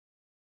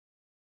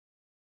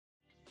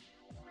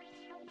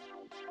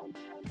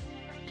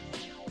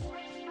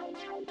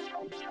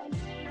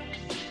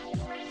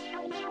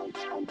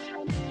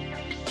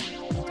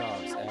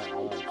Dogs at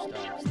large. Dogs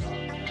at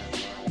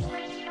large.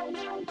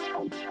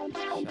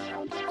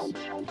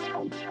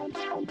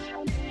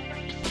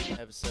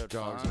 Episode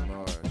Dogs 5. at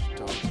large.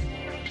 Dogs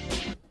at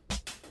large.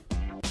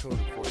 Code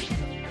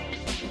enforcement.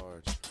 Dogs at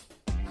large.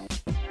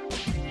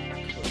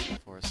 Code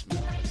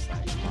enforcement. It's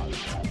like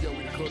hot. Yo,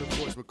 we the code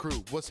enforcement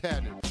crew. What's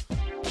happening?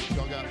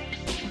 Y'all got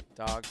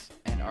Dogs,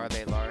 and are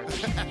they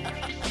large? I'll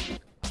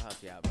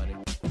help you out, buddy.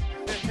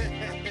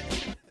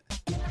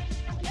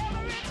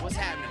 What's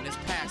happening? It's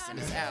Paston,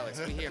 it's Alex.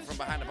 We here from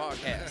behind the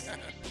podcast.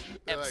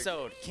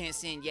 Episode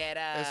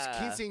Quinceañera. Es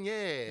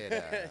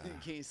quinceañera.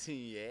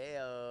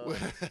 Quinceañera.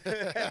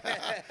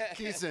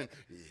 Quinceañera.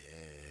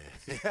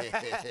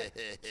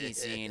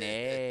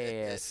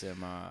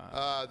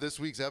 Quinceañera. This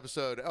week's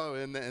episode. Oh,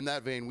 in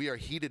that vein, we are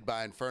heated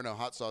by Inferno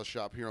Hot Sauce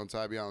Shop here on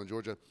Tybee Island,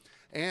 Georgia,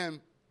 and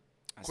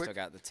I still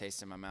got the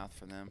taste in my mouth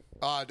for them.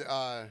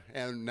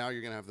 and now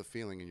you're gonna have the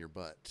feeling in your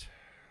butt.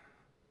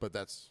 But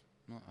that's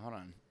Well, hold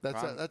on.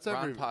 That's wrong, that's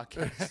wrong every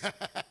podcast.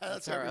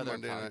 That's our every other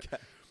Monday night.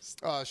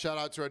 podcast. Shout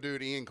out to our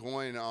dude Ian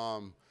Coyne,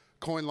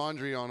 Coyne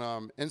Laundry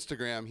on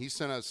Instagram. He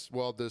sent us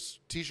this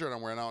T-shirt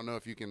I'm wearing. I don't know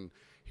if you can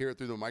hear it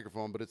through the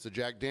microphone, but it's a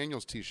Jack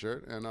Daniels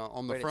T-shirt, and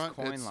on the Wait, front,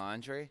 it's Coyne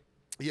Laundry?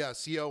 Yeah,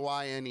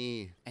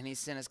 COYNE. And he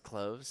sent us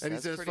clothes. And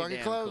That's he sent us pretty fucking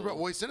damn clothes, cool. bro.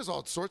 Well, he sent us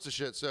all sorts of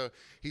shit. So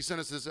he sent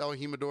us this El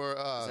Jimador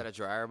Is that a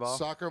dryer ball?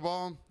 soccer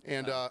ball,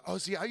 and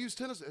see, I use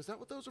tennis. Is that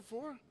what those are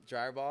for?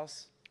 Dryer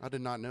balls? I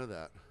did not know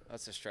that.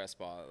 That's a stress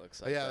ball, it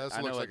looks like. Yeah, But that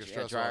I looks know like what- a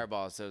stress dryer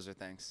ball. balls, those are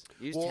things.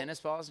 You use Well, tennis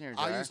balls in your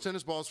dryer? I use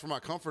tennis balls for my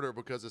comforter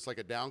because it's like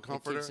a down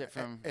comforter, keeps it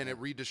from- and it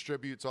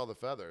redistributes all the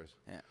feathers.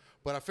 Yeah.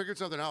 But I figured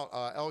something out.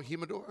 El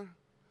Jimador,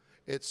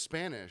 it's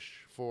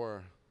Spanish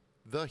for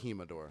the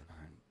Jimador.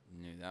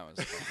 I knew that was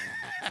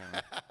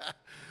fucking...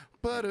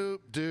 Ba-doop,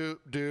 doop,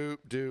 doop,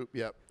 doop.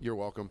 Yep, you're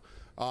welcome.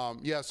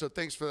 So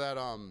thanks for that.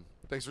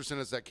 Thanks for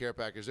sending us that care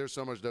package. There's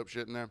so much dope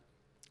shit in there.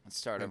 Let's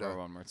start over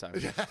one more time.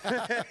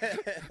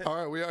 All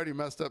right, we already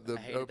messed up the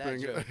hated that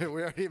opening. joke.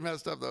 We already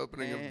messed up the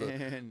opening of the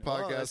And-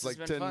 podcast this has like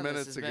been 10 fun.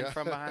 minutes This ago. has been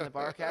from behind the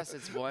barcast.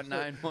 It's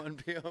 191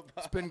 P.O. Box.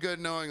 It's been good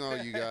knowing all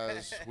you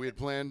guys. We had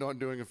planned on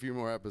doing a few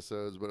more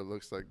episodes, but it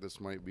looks like this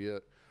might be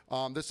it.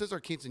 This is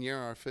our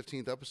quinceañera, our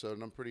 15th episode,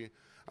 and I'm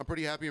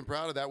pretty happy and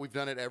proud of that. We've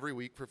done it every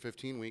week for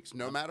 15 weeks,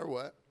 no matter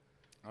what.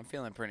 I'm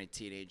feeling pretty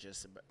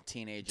teenage-ish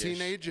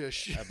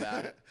Teenage-ish.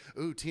 about it.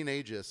 Ooh,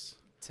 teenage-ish.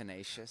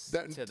 Tenacious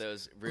That- to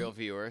those real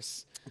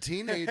viewers.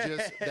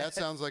 Teenage-ish. That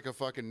sounds like a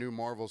fucking new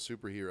Marvel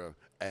superhero.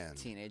 And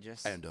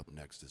Teenagers. And up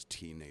next is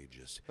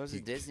Teenagers. What was a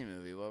Disney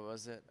movie? What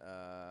was it?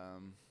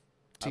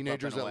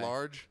 Teenagers Up, at and Away.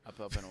 Large? Up,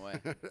 Up, and Away.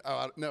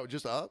 No,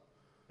 just Up?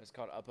 It's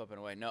called Up, Up, and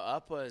Away. No,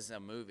 Up was a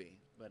movie,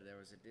 but there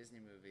was a Disney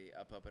movie,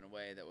 Up, Up, and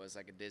Away, that was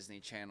like a Disney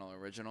Channel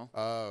original.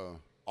 Oh.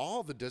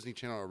 All the Disney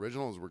Channel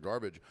originals were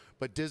garbage,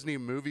 but Disney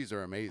movies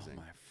are amazing.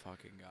 Oh, my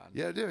fucking God.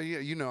 Yeah, dude, yeah,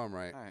 you know I'm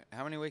right. All right.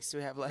 How many weeks do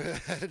we have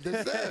left?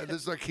 This is it.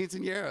 This is our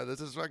quinceañera. This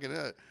is fucking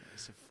it.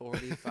 It's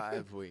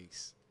 45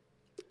 weeks.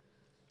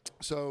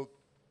 So,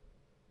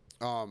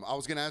 I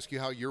was going to ask you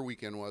how your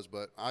weekend was,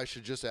 but I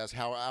should just ask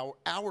how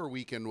our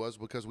weekend was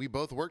because we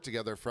both worked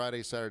together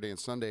Friday, Saturday, and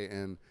Sunday,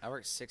 and I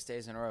worked 6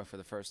 days in a row for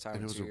the first time it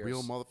in was 2 a years.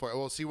 real motherfucker.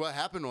 Well, see, what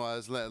happened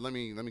was, let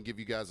me give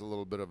you guys a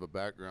little bit of a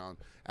background.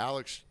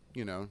 Alex,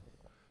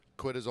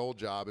 quit his old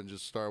job and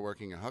just started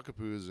working at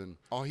Huckapoo's, and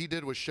all he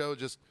did was show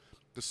just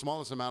the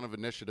smallest amount of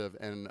initiative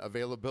and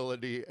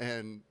availability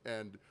and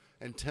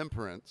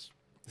temperance.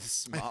 The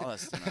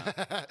smallest amount.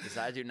 Because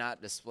I do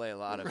not display a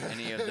lot of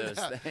any of those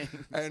things.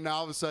 And now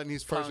all of a sudden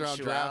he's first round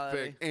draft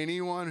Punctuality. pick.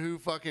 Anyone who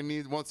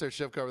fucking wants their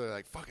shift covered, they're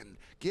like, fucking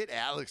get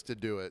Alex to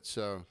do it.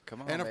 So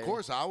Come on, and of baby.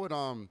 course I would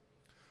I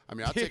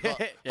take all,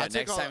 Yeah, I take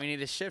next all, time you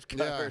need a shift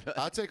yeah, covered.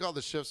 I take all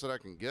the shifts that I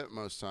can get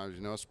most times,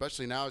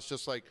 especially now it's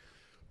just like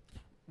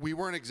we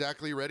weren't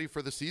exactly ready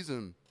for the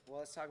season. Well,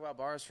 let's talk about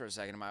bars for a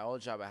second. In my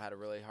old job, I had a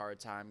really hard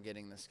time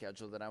getting the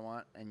schedule that I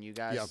want. And you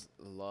guys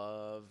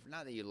love,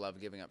 not that you love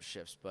giving up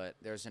shifts, but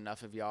there's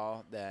enough of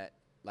y'all that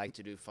like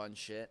to do fun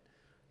shit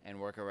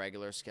and work a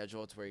regular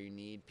schedule to where you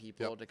need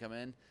people to come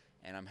in.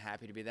 And I'm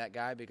happy to be that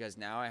guy because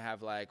now I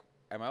have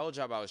at my old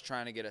job, I was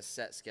trying to get a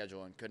set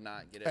schedule and could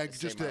not get it. And to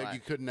just save my you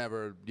life. could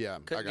never,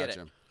 Couldn't I got get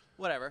you. it.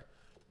 Whatever.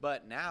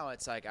 But now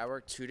it's like I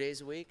work 2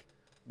 days a week,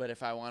 but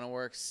if I want to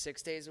work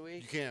 6 days a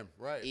week, You can,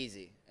 right?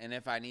 easy. And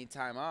if I need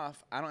time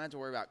off, I don't have to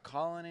worry about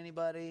calling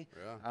anybody.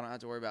 Yeah. I don't have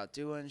to worry about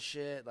doing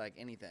shit, like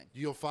anything.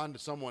 You'll find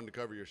someone to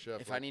cover your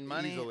shift. If I need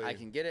money, easily. I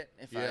can get it.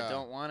 If Yeah. I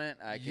don't want it,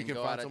 I You can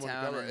go find out of someone to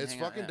town. cover it. And It's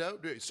hang out. fucking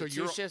dope, dude. So The 2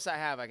 you're shifts I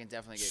have, I can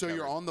definitely get so covered.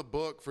 you're on the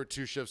book for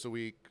 2 shifts a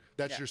week.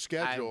 That's Yeah, your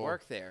schedule. I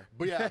work there.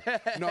 But yeah,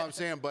 no, I'm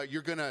saying, but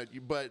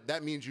but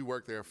that means you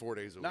work there 4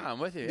 days a week. No, I'm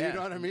with you. You Yeah.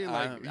 know what I mean?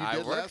 Like you I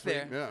did work last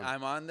there. week. Yeah.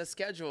 I'm on the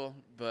schedule,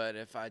 but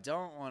if I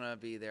don't want to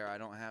be there, I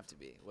don't have to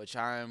be, which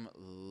I'm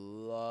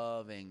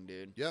loving,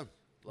 dude. Yeah.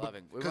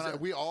 Loving. Because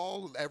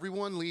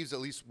everyone leaves at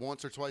least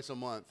once or twice a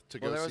month to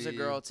go Well, there was see. a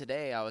girl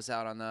today. I was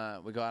out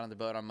on we go out on the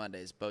boat on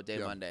Mondays, boat day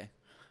Yeah. Monday.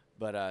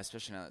 But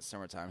especially now that it's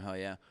summertime, hell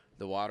yeah.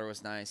 The water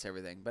was nice,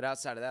 everything. But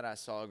outside of that, I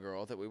saw a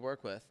girl that we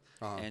work with,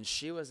 and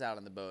she was out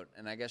on the boat.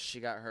 And I guess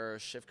she got her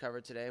shift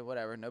covered today,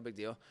 whatever, no big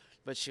deal.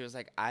 But she was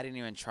like, I didn't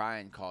even try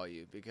and call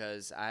you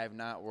because I have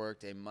not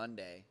worked a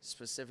Monday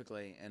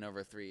specifically in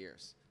over 3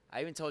 years. I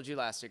even told you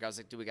last week, I was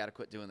like, dude, we got to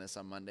quit doing this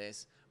on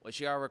Mondays,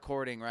 which you are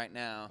recording right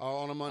now. Oh,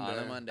 on a Monday. On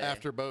a Monday.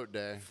 After boat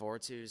day. For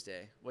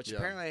Tuesday, which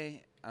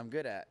apparently I'm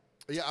good at.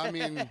 Yeah, I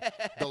mean,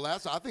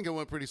 I think it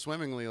went pretty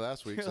swimmingly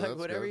last week. You're so like, that's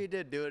whatever good. you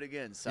did, do it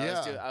again. So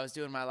I was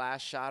doing my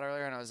last shot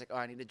earlier, and I was like, oh,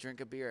 I need to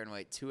drink a beer and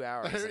wait 2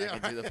 hours and I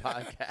can do the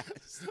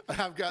podcast.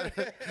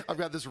 I've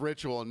got this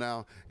ritual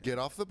now. Get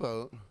off the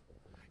boat,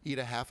 eat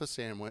a half a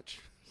sandwich.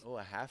 Oh,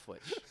 a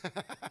half-witch.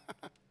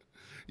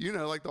 You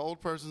know, like the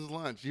old person's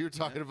lunch. You were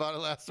talking about it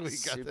last week.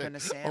 Soup I think. and a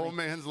sandwich. Old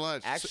man's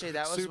lunch. Actually,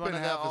 that was soup one and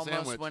of the half a almost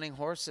sandwich. winning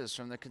horses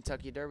from the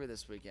Kentucky Derby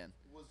this weekend.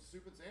 Was it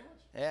soup and sandwich?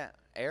 Yeah,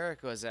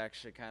 Eric was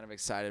actually kind of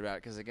excited about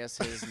it because I guess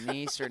his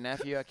niece or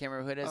nephew, I can't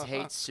remember who it is,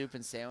 hates soup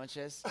and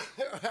sandwiches.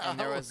 And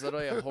there was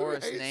literally a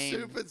horse named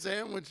soup and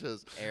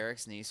sandwiches.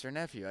 Eric's niece or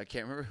nephew. I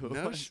can't remember who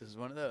it was. It was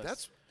one of those.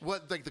 That's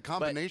what, like the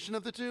combination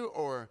of the two,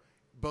 or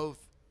both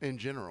in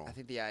general? I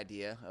think the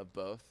idea of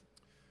both.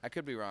 I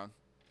could be wrong.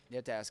 You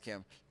have to ask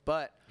him.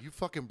 But you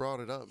fucking brought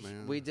it up,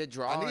 man. we did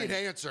drawings. I need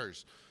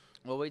answers.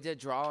 Well, we did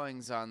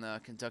drawings on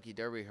the Kentucky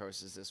Derby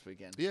horses this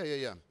weekend.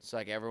 Yeah. So,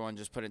 like, everyone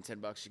just put in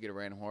 $10, you get a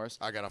random horse.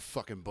 I got a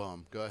fucking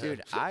bum. Go ahead.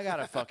 Dude, I got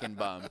a fucking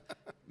bum.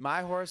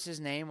 My horse's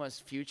name was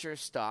Future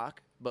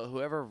Stock, but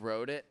whoever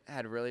wrote it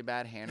had really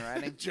bad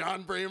handwriting.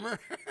 John Bremer.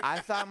 I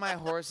thought my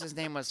horse's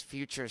name was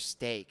Future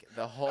Steak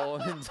the whole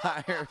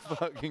entire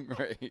fucking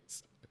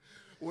race.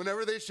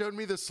 Whenever they showed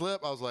me the slip,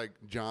 I was like,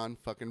 John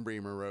fucking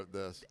Bremer wrote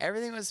this.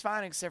 Everything was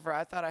fine except for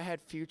I thought I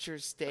had Future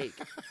Steak,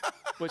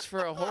 which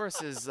for a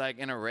horse is like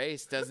in a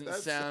race doesn't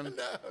sound.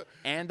 No.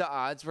 And the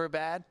odds were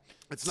bad.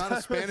 It's not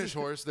a Spanish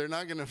horse. They're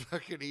not gonna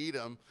fucking eat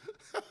him.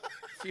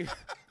 We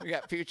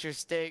got Future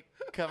Steak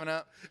coming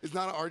up. It's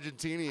not an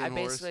Argentinian horse. I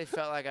horse. basically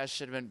felt like I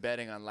should have been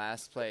betting on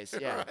last place.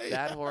 Yeah, right.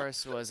 That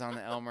horse was on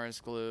the Elmer's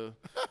Glue.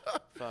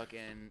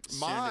 Fucking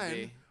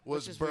mine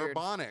was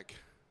Bourbonic. Weird.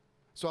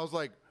 So I was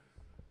like,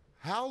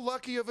 how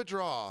lucky of a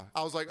draw.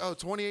 I was like, oh,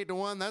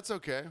 28-1, that's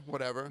okay,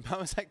 whatever. Mine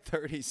was like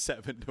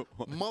 37-1.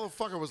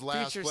 Motherfucker was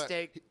last. Future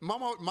Steak. My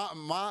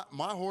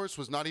horse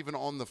was not even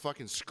on the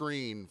fucking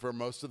screen for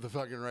most of the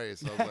fucking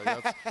race. I was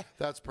like,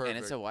 that's perfect.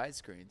 And it's a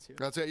widescreen, too.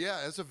 That's it.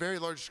 Yeah, it's a very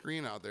large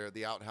screen out there at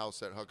the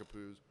outhouse at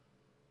Huckapoo's.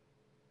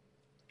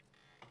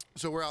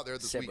 So we're out there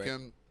this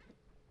weekend.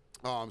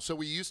 So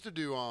we used to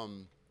do,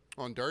 on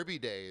Derby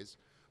days,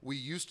 we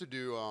used to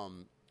do,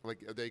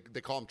 like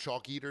they call them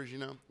chalk eaters, you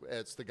know?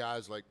 It's the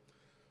guys like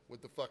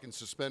with the fucking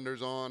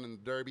suspenders on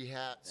and Derby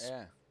hats.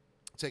 Yeah.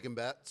 Taking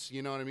bets,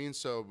 you know what I mean?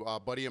 So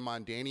a buddy of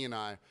mine, Danny, and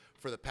I,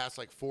 for the past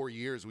like 4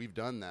 years, we've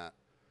done that.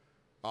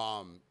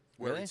 Where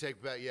really? We take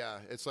bet, yeah.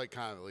 It's like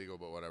kind of illegal,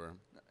 but whatever.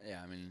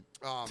 Yeah, I mean,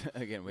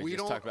 again, we just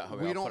don't talked about how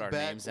we all put our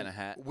names in a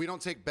hat. We don't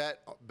take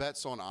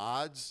bets on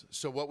odds.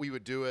 So what we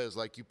would do is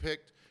like you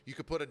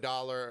could put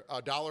 $1.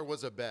 $1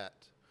 was a bet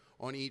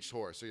on each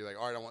horse. So you're like,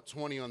 all right, I want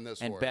 20 on this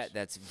horse. And bet,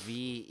 that's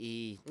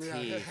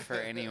V-E-T for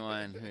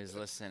anyone who's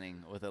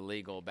listening with a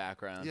legal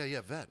background.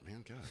 Yeah, vet,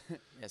 man, God.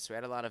 Yes, we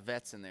had a lot of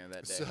vets in there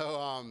that day.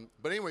 So,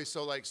 but anyway,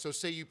 so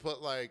say you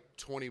put like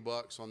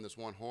 $20 on this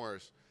one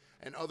horse,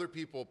 and other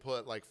people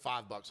put like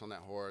 $5 on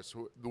that horse.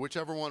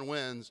 Whichever one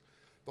wins,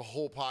 the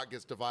whole pot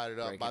gets divided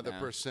up by the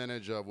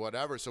percentage of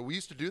whatever. So we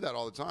used to do that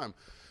all the time.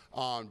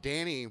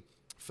 Danny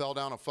fell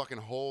down a fucking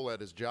hole at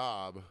his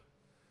job.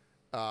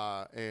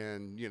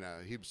 And you know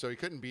he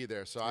couldn't be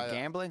there. So a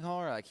gambling hole,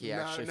 or like he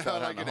actually no, fell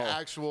down like the an hole?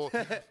 Actual.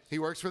 He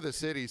works for the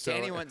city. So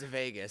Danny went to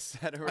Vegas.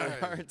 Had a really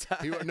hard time.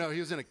 He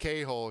was in a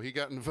K hole. He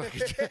got in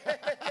fucking.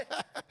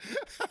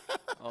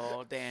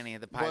 Oh, Danny,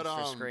 the pipes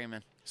for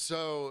screaming.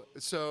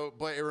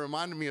 But it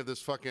reminded me of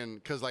this fucking,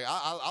 because like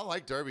I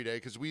like Derby Day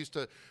because we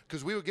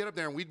would get up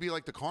there and we'd be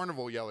like the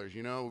carnival yellers,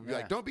 you know? We'd be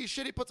like, don't be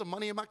shitty, put some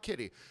money in my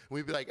kitty. And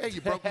we'd be like, hey,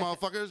 you broke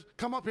motherfuckers,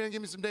 come up here and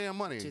give me some damn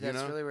money. Dude,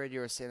 that's really weird you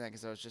were saying that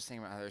because I was just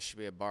thinking about how there should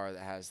be a bar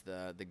that has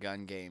the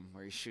gun game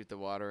where you shoot the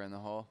water in the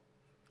hole.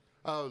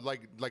 Oh,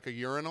 like a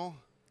urinal?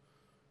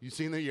 You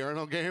seen the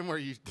urinal game where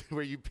you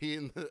pee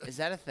in the... Is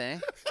that a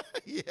thing?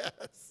 Yes.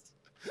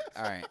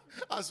 All right.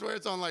 I swear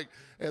it's on like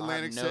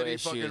Atlantic City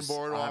fucking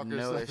boardwalk. I have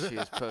no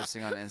issues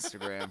posting on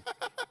Instagram.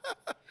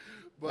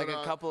 Like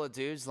a couple of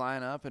dudes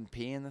line up and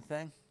pee in the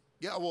thing?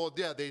 Yeah, well,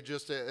 yeah,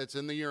 it's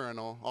in the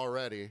urinal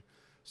already.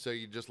 So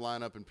you just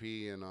line up and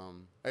pee, and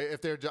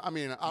if they're, I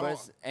mean, I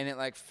don't. And it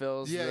like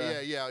fills.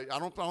 Yeah. I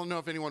don't know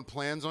if anyone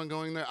plans on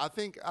going there. I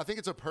think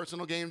it's a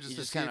personal game just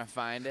to kind of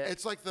find it.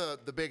 It's like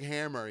the big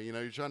hammer, you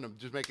know. You're trying to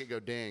just make it go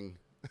ding,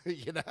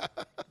 you know.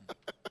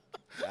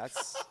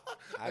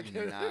 I've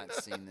not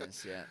seen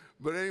this yet.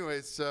 But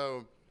anyway,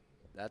 so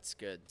that's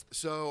good.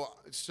 So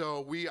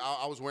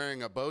I was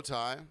wearing a bow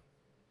tie.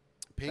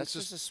 That's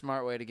just a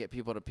smart way to get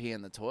people to pee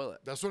in the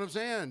toilet. That's what I'm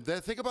saying.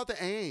 Think about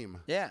the aim.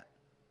 Yeah.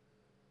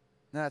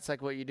 No, it's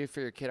like what you do for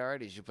your kid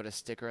already. You put a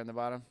sticker in the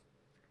bottom.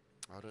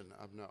 I don't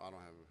have.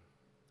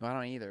 Well, I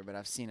don't either, but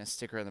I've seen a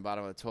sticker in the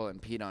bottom of the toilet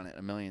and peed on it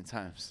a million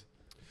times.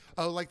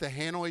 Oh, like the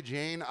Hanoi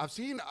Jane. I've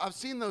seen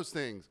those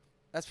things.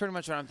 That's pretty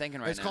much what I'm thinking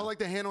right now. It's called like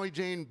the Hanoi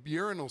Jane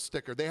urinal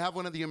sticker. They have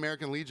one at the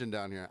American Legion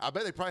down here. I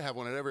bet they probably have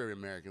one at every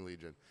American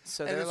Legion.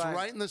 So and they're it's like,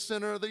 right in the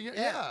center of the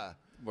yeah.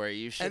 Where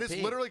you should And it's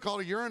pee. literally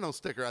called a urinal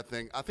sticker, I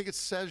think. I think it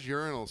says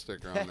urinal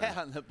sticker on there.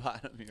 On the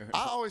bottom urinal.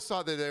 I always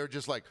thought that they were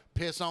just like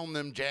piss on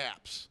them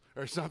Japs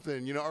or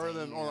something, you know, or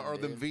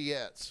them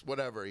Viettes,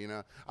 whatever, you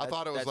know. I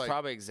thought it was that's like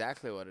probably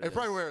exactly what it is. it's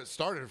probably where it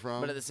started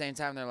from. But at the same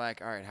time, they're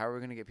like, all right, how are we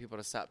going to get people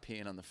to stop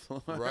peeing on the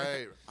floor?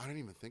 Right. I didn't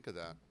even think of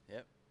that.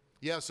 Yep.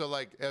 Yeah, so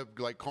like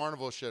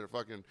carnival shit at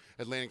fucking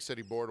Atlantic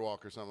City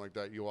Boardwalk or something like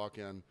that. You walk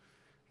in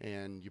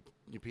and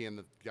you pee in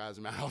the guy's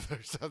mouth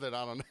or something.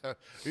 I don't know.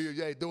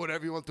 Hey, do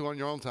whatever you want to on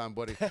your own time,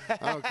 buddy.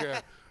 I don't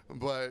care.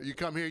 But you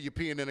come here, you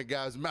peeing in a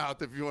guy's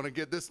mouth if you want to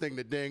get this thing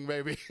to ding,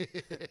 baby.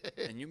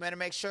 And you better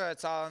make sure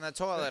it's all in the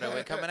toilet or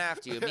we're coming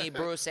after you. Me,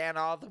 Bruce, and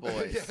all the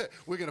boys. Yeah,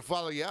 we're going to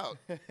follow you out.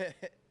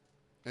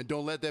 And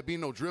don't let there be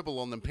no dribble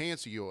on them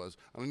pants of yours.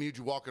 I don't need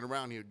you walking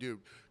around here,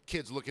 dude.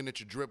 Kids looking at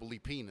your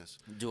dribbly penis.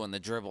 Doing the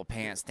dribble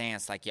pants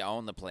dance like you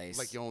own the place.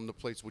 Like you own the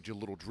place with your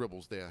little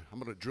dribbles there. I'm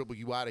going to dribble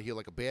you out of here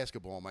like a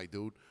basketball, my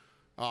dude.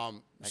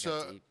 So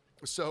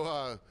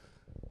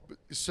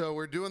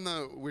we're doing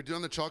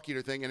the chalk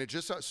eater thing, and it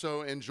just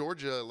so in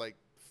Georgia like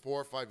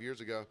 4 or 5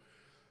 years ago,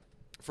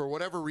 for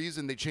whatever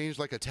reason they changed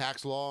like a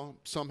tax law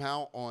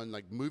somehow on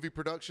like movie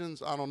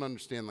productions. I don't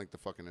understand like the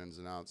fucking ins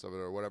and outs of it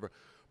or whatever.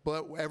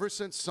 But ever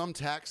since some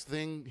tax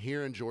thing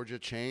here in Georgia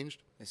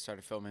changed, they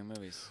started filming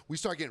movies. we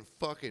start getting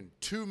fucking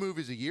 2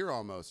 movies a year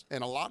almost,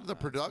 and a lot of the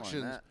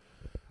productions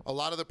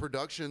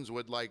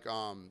would like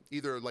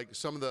either like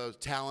some of the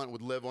talent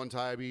would live on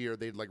Tybee or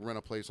they'd like rent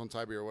a place on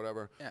Tybee or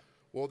whatever. Yeah.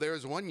 Well, there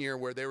was one year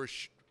where they were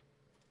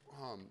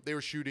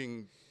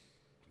shooting.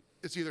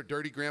 It's either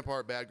Dirty Grandpa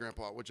or Bad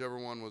Grandpa, whichever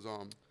one was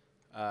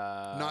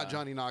not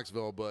Johnny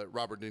Knoxville, but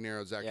Robert De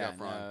Niro, Zac Efron.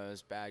 No, it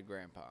was Bad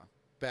Grandpa.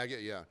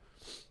 Yeah.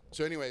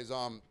 So, anyways,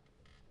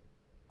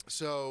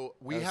 so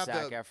we have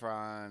Zac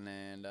Efron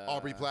and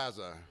Aubrey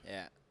Plaza.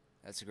 Yeah,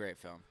 that's a great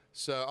film.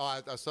 So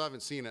I still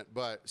haven't seen it,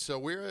 but so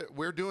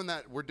we're doing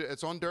that.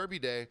 It's on Derby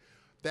Day.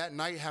 That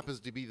night happens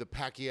to be the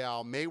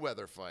Pacquiao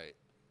Mayweather fight.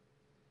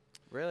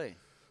 Really?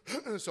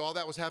 So all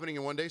that was happening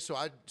in one day.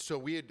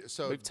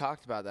 We've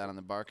talked about that on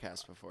the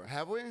Barcast before.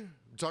 Have we?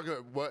 Talking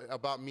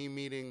about me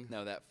meeting?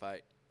 No, that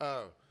fight.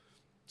 Oh,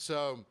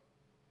 so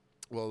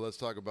well, let's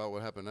talk about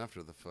what happened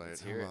after the fight.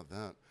 Let's How hear about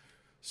that?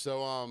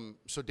 So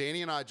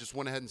Danny and I just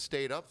went ahead and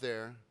stayed up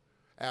there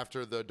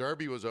after the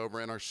Derby was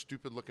over in our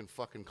stupid looking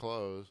fucking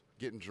clothes,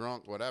 getting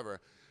drunk,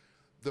 whatever.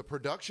 The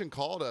production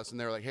called us and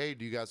they were like, "Hey,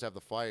 do you guys have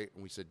the fight?"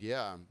 And we said,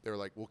 "Yeah." They were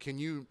like, "Well, can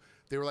you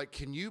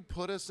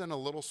put us in a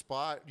little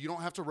spot? You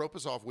don't have to rope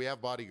us off. We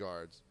have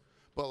bodyguards.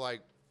 But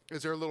like,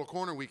 is there a little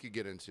corner we could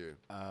get into?"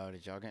 Oh,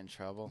 did y'all get in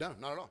trouble? No,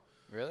 not at all.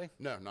 Really?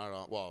 No, not at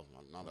all. Well,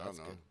 not that I That's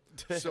know.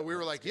 good. So we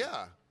were like,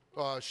 "Yeah,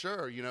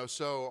 sure." You know,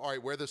 so all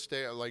right, where the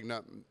stay? Like,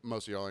 not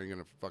most of y'all ain't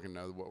gonna fucking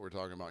know what we're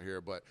talking about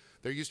here, but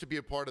there used to be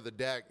a part of the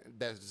deck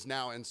that is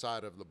now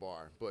inside of the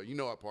bar. But you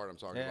know what part I'm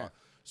talking about.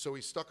 So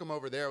we stuck them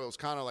over there. It was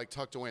kind of like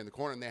tucked away in the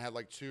corner, and they had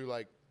like 2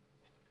 like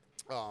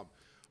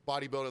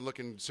bodybuilding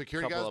looking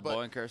security Couple guys.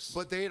 of boinkers.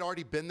 But they had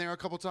already been there a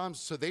couple times,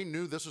 so they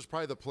knew this was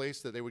probably the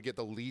place that they would get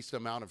the least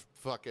amount of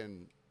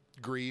fucking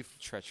grief.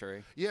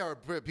 Treachery. Yeah,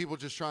 or people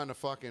just trying to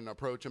fucking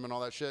approach him and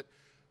all that shit.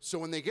 So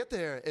when they get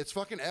there, it's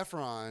fucking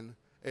Efron,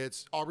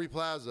 it's Aubrey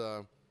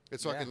Plaza,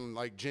 it's fucking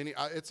like Jenny.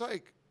 It's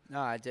like. No,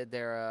 I did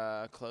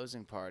their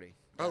closing party.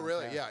 Oh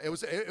really? Yeah. It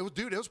was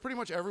dude. It was pretty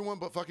much everyone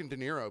but fucking De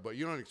Niro. But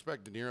you don't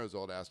expect De Niro's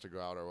old ass to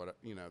go out or what?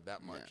 You know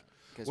that much.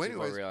 Because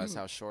people realize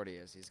how short he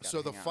is. He's got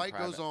so the fight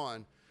goes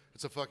on.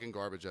 It's a fucking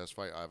garbage ass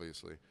fight,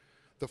 obviously.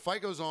 The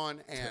fight goes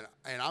on,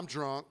 and I'm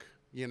drunk,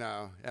 you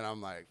know, and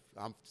I'm like,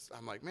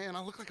 man,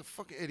 I look like a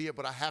fucking idiot,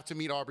 but I have to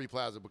meet Aubrey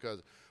Plaza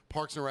because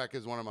Parks and Rec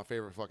is one of my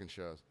favorite fucking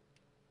shows.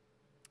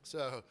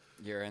 So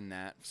you're in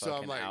that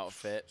fucking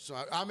outfit. So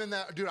I'm in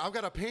that, dude. I've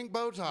got a pink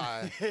bow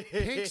tie,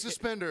 pink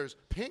suspenders,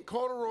 pink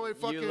corduroy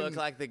fucking. You look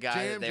like the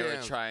guy that they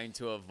were trying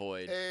to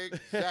avoid.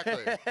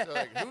 Exactly. So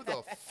like, who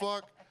the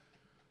fuck?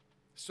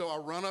 So I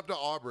run up to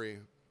Aubrey,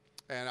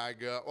 and I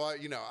go, well,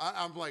 you know,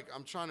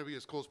 I'm trying to be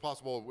as cool as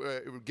possible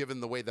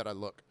given the way that I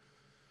look.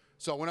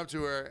 So I went up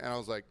to her, and I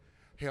was like,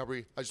 "Hey,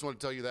 Aubrey, I just want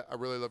to tell you that I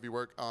really love your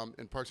work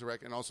in Parks and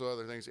Rec and also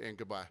other things, and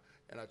goodbye."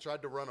 And I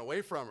tried to run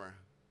away from her.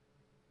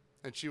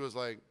 And she's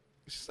like,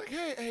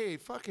 hey,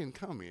 fucking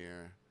come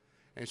here.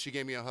 And she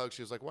gave me a hug.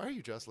 She was like, "Why are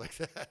you dressed like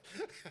that?"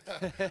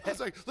 I was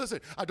like,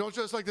 "Listen, I don't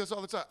dress like this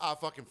all the time." I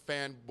fucking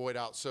fanboyed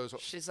out so.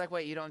 She's like,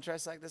 "Wait, you don't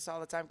dress like this all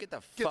the time? Get the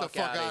fuck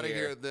out of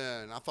here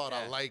then. I thought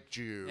I liked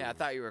you." Yeah, I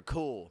thought you were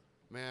cool.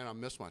 Man, I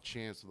missed my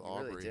chance with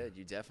Aubrey. You really did.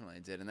 You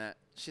definitely did. And that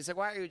she's like,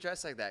 "Why are you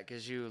dressed like that?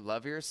 Because you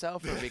love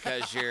yourself or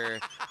because you're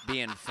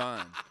being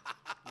fun?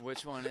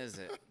 Which one is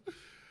it?"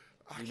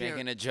 You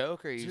making a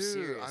joke or are you Dude,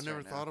 serious? I never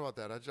right now? thought about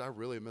that. I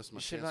really missed my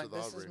You should chance like,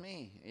 with this Aubrey. is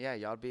me.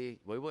 Yeah,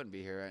 we wouldn't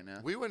be here right now.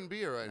 We wouldn't be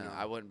here right No, now.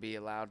 I wouldn't be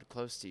allowed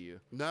close to you.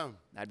 No.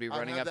 I'd be I'd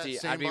running have up to that you.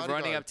 same I'd be running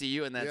bodyguard. up to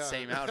you in that Yeah.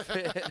 same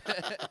outfit,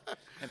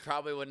 and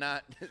probably would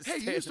not. Hey,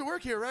 you used to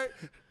work here, right?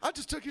 I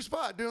just took your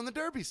spot doing the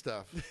derby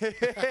stuff. I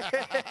don't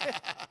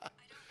recognize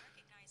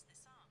the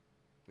song.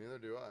 Neither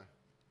do I.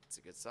 It's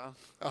a good song.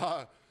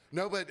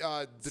 No, but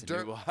It's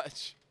a new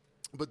watch.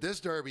 But this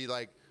derby,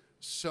 like,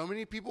 so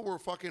many people were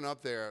fucking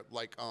up there.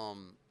 Like,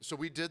 so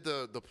we did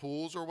the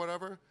pools or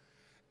whatever,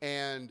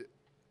 and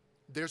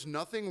there's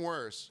nothing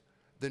worse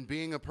than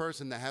being a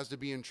person that has to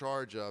be in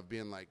charge of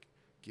being like,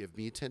 give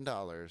me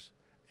 $10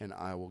 and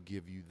I will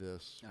give you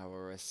this. I will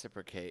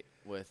reciprocate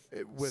with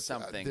With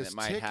something this that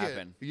might ticket.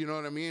 happen. You know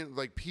what I mean?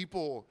 Like,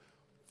 people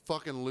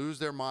fucking lose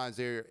their minds.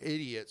 They're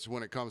idiots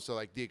when it comes to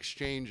like the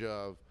exchange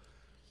of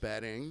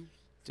betting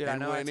Dude,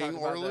 and I know winning I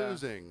talk or about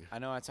losing. I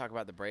know I talk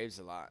about the Braves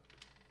a lot,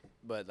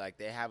 but like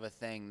they have a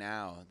thing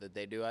now that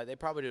they do. They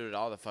probably do it at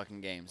all the fucking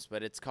games,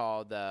 but it's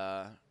called.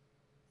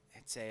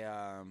 It's a.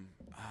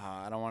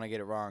 I don't want to get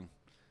it wrong.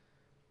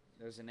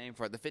 There's a name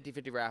for it. The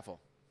 50-50 raffle.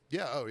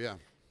 Yeah. Oh yeah.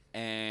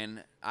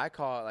 And I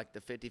call it like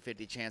the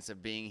 50-50 chance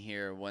of being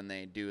here when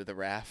they do the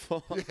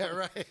raffle. Yeah.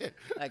 Right.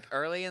 Like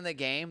early in the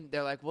game,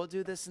 they're like, we'll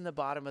do this in the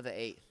bottom of the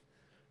 8th.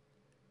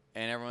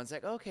 And everyone's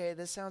like, okay,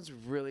 this sounds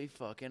really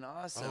fucking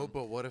awesome. Oh,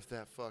 but what if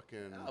that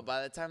fucking? No,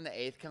 by the time the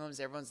 8th comes,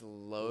 everyone's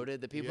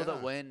loaded. The people that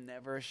Yeah. win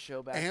never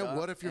show back And up.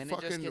 what if you're and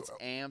fucking? it just gets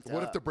amped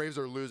what up. if the Braves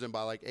are losing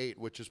by like 8,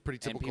 which is pretty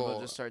and typical?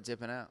 people just start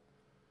dipping out?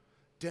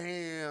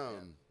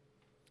 Damn.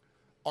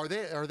 Are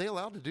they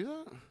allowed to do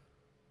that?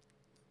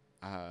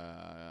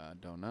 I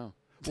don't know.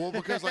 Well,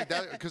 because like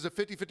that, because the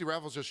 50-50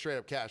 raffle is just straight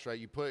up cash, right?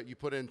 You put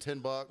in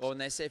 $10. Well, when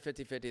they say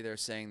 50-50, they're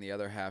saying the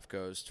other half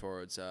goes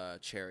towards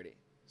charity.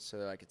 So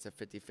they're like it's a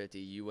 50-50.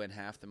 You win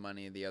half the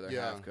money, the other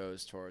Yeah. half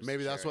goes towards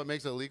Maybe that's what charity.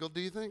 makes it illegal.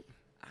 Do you think?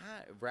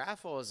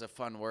 Raffle is a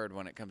fun word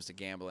when it comes to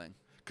gambling.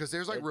 Because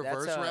there's like That's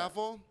reverse a-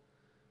 raffle.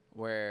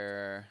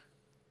 Where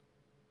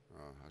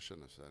Oh, I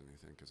shouldn't have said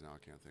anything because now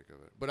I can't think of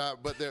it.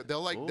 But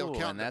they'll like they'll Ooh,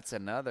 count. and that's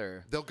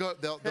another.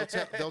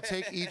 They'll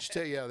take each.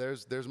 Yeah,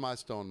 there's my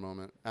stone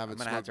moment. I I'm haven't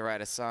gonna have to smoked-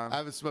 wait a song. I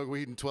haven't smoked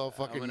weed in 12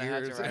 I'm fucking gonna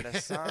years. have to write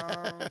a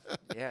song.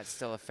 Yeah, it's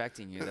still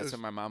affecting you. That's what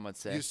my mom would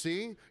say.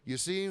 You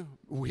see,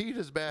 weed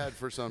is bad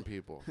for some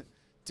people.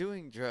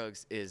 Doing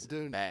drugs is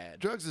Dude, bad.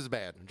 Drugs is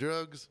bad.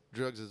 Drugs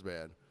is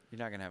bad. You're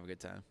not gonna have a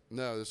good time.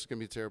 No, this is gonna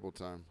be a terrible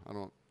time. I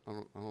don't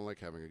like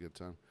having a good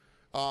time.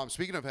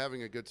 Speaking of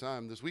having a good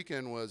time, this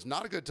weekend was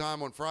not a good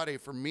time on Friday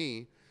for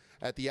me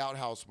at the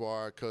Outhouse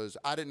Bar because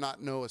I did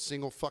not know a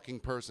single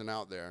fucking person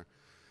out there,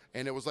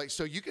 and it was like,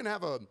 so you can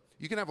have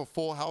a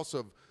full house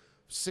of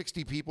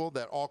 60 people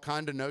that all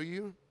kind of know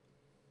you.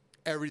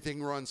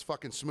 Everything runs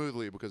fucking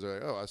smoothly because they're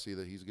like, oh, I see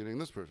that he's getting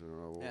this person.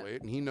 Oh, well, Yeah.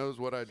 wait, and he knows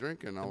what I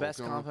drink, and The I'll best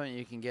come- compliment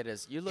you can get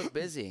is you look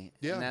busy.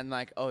 Yeah. And then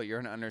like, oh, you're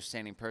an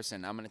understanding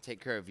person. I'm gonna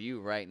take care of you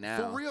right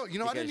now. For real, I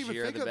didn't because even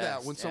you're think the of that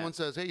best. when Yeah. someone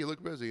says, "Hey, you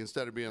look busy,"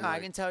 instead of being No, I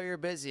like, can tell you're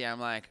busy.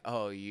 I'm like,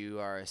 oh, you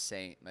are a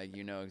saint. Like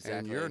you know exactly.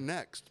 "And you're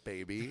next,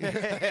 baby," and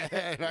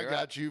I You're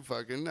got up. you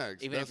fucking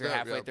next. Even That's if you're that,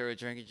 halfway yeah. through a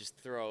drink, you just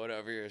throw it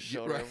over your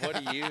shoulder. right.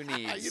 What do you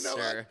need, You know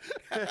sir?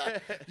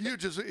 you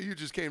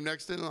just came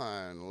next in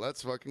line.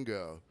 Let's fucking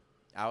go.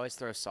 I always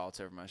throw salt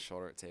over my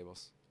shoulder at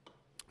tables.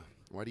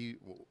 Why do you?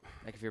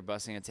 Like if you're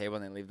busting a table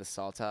and they leave the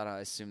salt out, I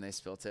assume they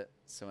spilt it.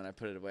 So when I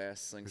put it away, I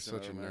sling You're some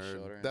such a over my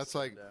shoulder. nerd. and That's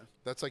send like it down.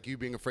 that's like you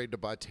being afraid to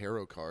buy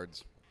tarot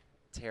cards,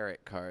 tarot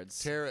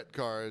cards. tarot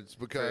cards,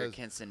 for because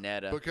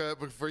quinceanera. because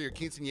for your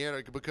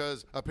quinceañera,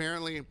 because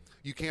apparently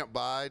you can't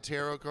buy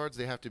tarot cards.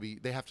 They have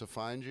to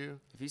find you.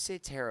 If you say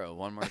tarot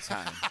one more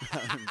time,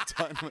 I'm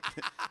done with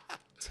it.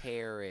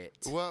 Tarot.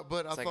 Well,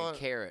 but It's I like thought a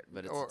carrot,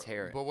 but it's a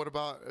tarot. But what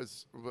about?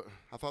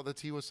 I thought the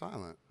T was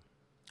silent.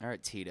 All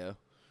right, Tito.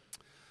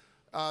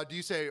 Do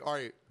you say, all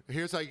right,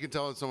 here's how you can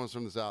tell when someone's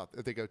from the South.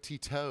 If they go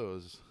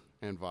Tito's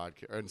and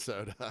vodka and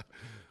soda,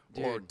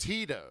 or Dude.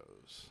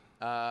 Tito's.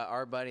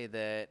 Our buddy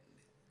that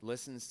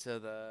listens to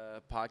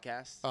the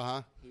podcast,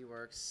 Uh-huh. he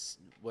works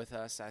with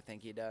us. I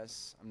think he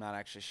does. I'm not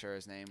actually sure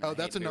his name. Oh, I hate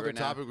that's to be another rude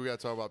now, topic we got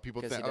to talk about.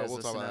 People 'cause think, he oh, does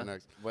we'll talk listen about that to-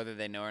 next. Whether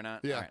they know or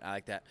not. Yeah. All right, I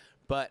like that.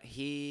 But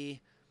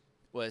he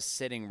was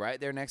sitting right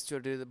there next to a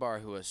dude at the bar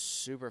who was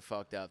super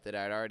fucked up that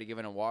I'd already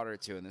given a water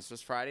to. And this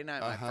was Friday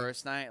night, my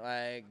first night,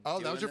 like. Oh,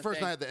 that doing was your the first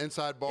thing. night at the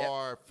inside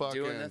bar,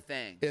 fucking Doing the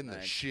thing. in the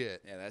Like,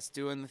 shit. Yeah, that's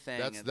doing the thing.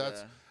 That's at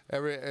that's the-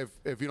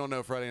 if you don't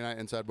know, Friday night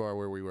inside bar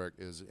where we work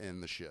is in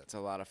the shit. It's a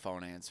lot of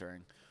phone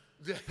answering.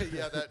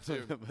 Yeah, that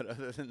too. But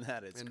other than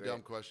that, it's And great.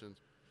 dumb questions.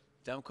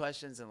 Dumb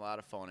questions and a lot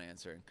of phone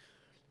answering.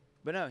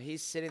 But no,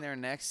 he's sitting there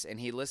next and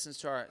he listens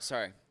to our.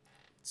 Sorry,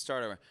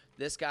 start over.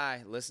 This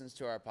guy listens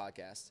to our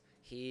podcast.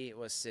 He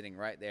was sitting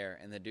right there,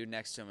 and the dude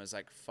next to him is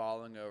like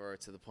falling over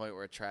to the point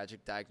where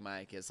Tragic Dyke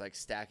Mike is like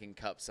stacking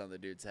cups on the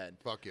dude's head.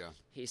 Fuck yeah.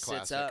 He sits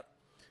Classic. up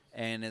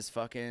and is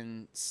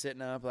fucking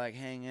sitting up, like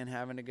hanging,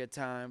 having a good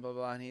time, blah,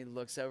 blah. And he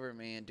looks over at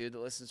me, and dude that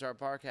listens to our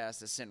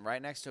podcast is sitting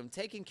right next to him,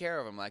 taking care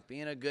of him, like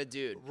being a good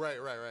dude, Right.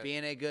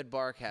 being a good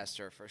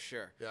barcaster for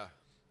sure. Yeah.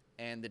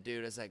 And the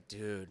dude is like,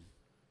 dude,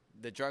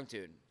 the drunk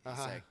dude. He's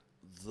like,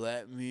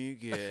 let me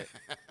get,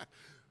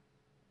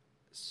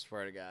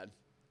 swear to God,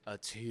 a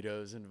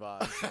Tito's and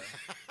vodka.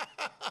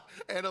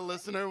 And a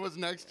listener was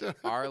next to him.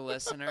 Our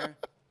listener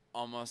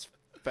almost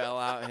fell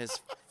out his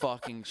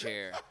fucking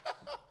chair.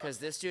 Because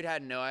this dude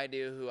had no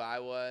idea who I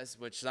was,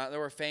 which not that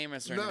we're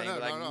famous or anything,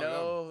 but like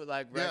no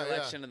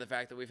recollection of the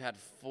fact that we've had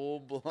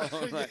full blown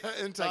like,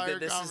 entire like that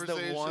this is the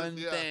conversations, one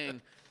yeah.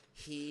 thing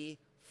he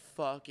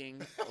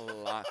fucking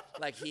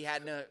like he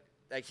had no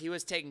like he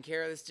was taking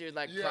care of this dude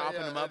like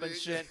propping him up and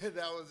shit.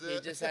 That was it. He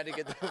just had to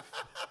get the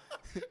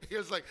He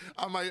was like,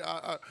 I might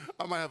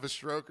have a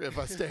stroke if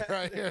I stay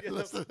right here.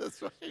 Listen to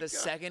this. the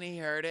second he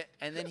heard it,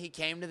 and then he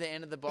came to the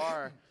end of the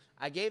bar.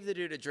 I gave the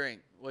dude a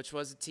drink, which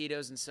was a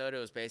Tito's and soda. It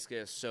was basically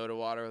a soda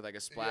water with like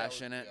a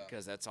splash in it,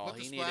 because that's all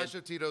he needed. Put the splash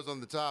of Tito's on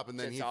the top, and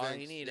then That's all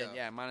he needed.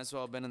 Yeah, might as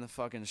well have been in the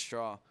fucking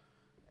straw.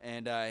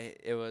 And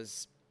it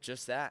was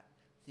just that.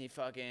 He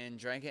fucking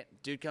drank it.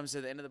 Dude comes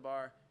to the end of the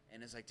bar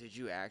and is like, did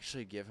you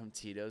actually give him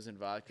Tito's and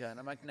vodka? And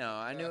I'm like, no,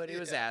 I knew what he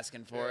was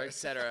asking for,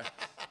 etc.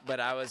 But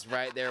I was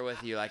right there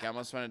with you. Like, I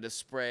almost wanted to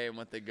spray him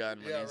with the gun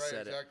when he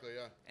said it.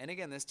 Yeah. And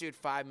again, this dude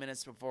 5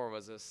 minutes before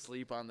was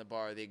asleep on the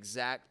bar. The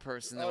exact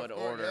person that would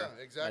order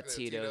a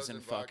Tito's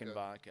and fucking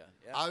vodka.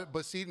 Yeah.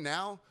 But see,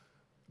 now,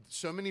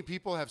 so many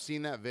people have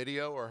seen that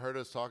video or heard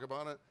us talk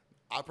about it.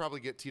 I'll probably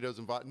get Tito's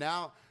and vodka.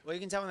 Now, well,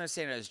 you can tell when they're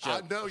saying it as a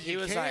joke. No,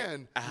 you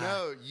can.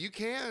 No, you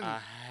can.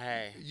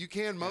 Hey. You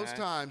can most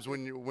times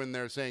when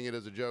they're saying it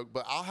as a joke.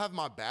 But I'll have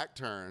my back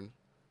turned,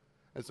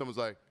 and someone's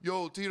like,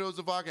 "Yo, Tito's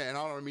and vodka," and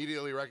I'll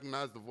immediately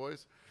recognize the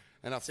voice,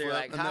 and I So you're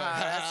like,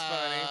 that's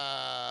funny.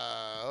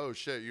 Oh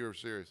shit, you were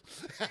serious.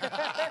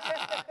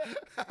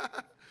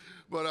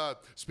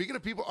 But speaking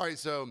of people, all right,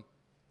 so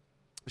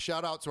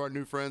shout out to our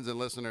new friends and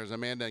listeners,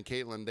 Amanda and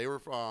Caitlin. They were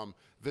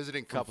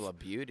visiting. Couple of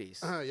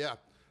beauties. Yeah.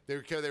 They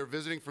were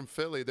visiting from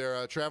Philly.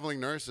 They're traveling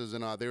nurses,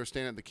 and they were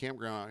staying at the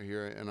campground out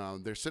here,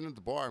 and they're sitting at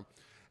the bar,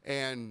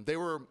 and they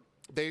were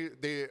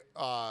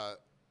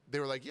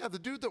like, yeah, the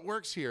dude that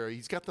works here,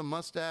 he's got the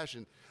mustache,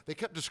 and they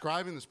kept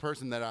describing this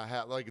person that I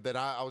had, like that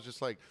I was just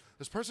like,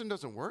 this person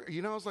doesn't work,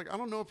 you know. I was like, I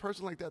don't know a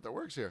person like that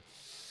works here.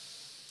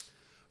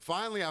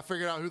 Finally, I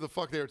figured out who the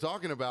fuck they were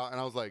talking about,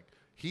 and I was like,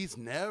 he's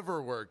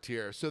never worked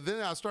here. So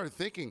then I started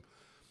thinking,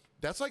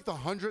 that's like the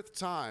 100th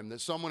time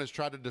that someone has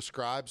tried to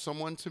describe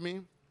someone to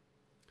me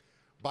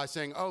by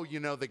saying, oh, you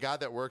know, the guy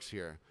that works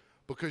here.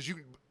 Because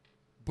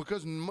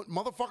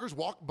motherfuckers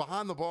walk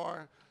behind the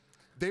bar.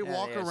 They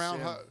walk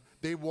around.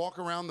 They walk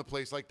around the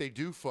place like they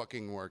do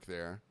fucking work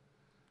there.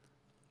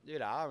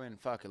 Dude, I mean,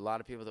 fuck, a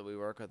lot of people that we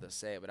work with will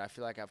say it, but I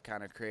feel like I've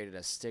kind of created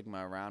a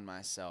stigma around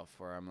myself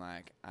where I'm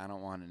like, I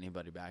don't want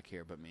anybody back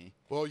here but me.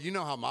 Well, you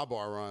know how my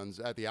bar runs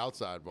at the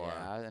outside bar.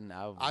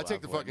 Yeah, I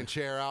take the fucking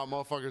chair out.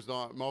 Motherfuckers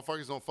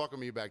don't fuck with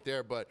me back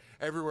there, but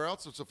everywhere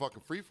else it's a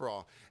fucking free for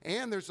all.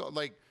 And there's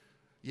like,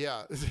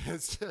 yeah,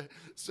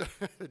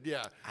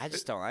 yeah. I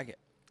just don't like it.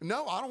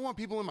 No, I don't want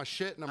people in my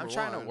shit. I'm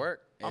trying to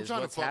work. I'm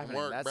trying to fucking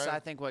work. That's, bro. I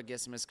think, what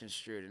gets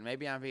misconstrued. And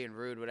maybe I'm being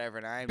rude, whatever,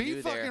 and I Be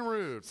do fucking there.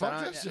 rude. So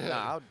Fuck that shit.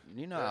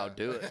 No, I'll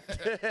do it.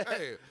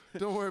 Hey,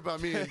 don't worry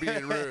about me and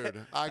being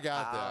rude. I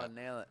got I'll that.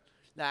 nail it.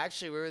 No,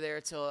 actually, we were there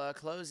till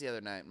close the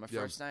other night. My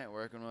first night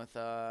working with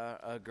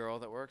a girl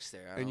that works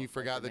there. And you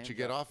forgot that you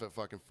get off at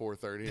fucking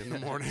 4:30 in the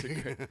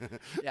morning.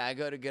 Yeah, I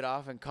go to get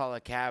off and call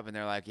a cab, and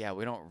they're like, yeah,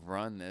 we don't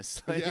run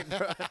this.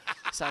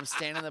 So I'm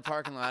standing in the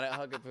parking lot at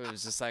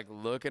Huckapoo's, just like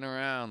looking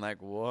around,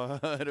 like,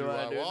 what do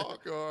I do?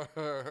 Walk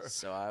or?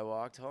 So I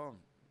walked home.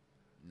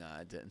 No,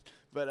 I didn't.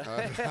 But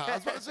I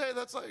was about to say,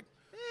 that's like,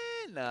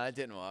 no, I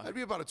didn't walk. that'd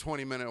be about a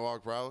 20-minute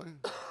walk probably.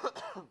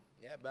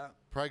 Yeah, about.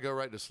 Probably go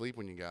right to sleep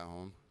when you got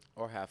home.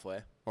 Or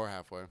halfway. Or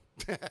halfway.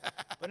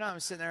 But no, I'm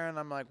sitting there and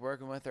I'm like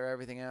working with her,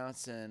 everything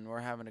else, and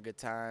we're having a good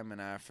time,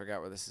 and I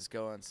forgot where this is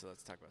going, so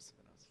let's talk about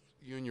something else.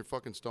 You and your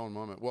fucking stone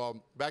moment.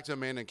 Well, back to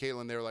Amanda and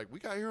Caitlin, they were like, we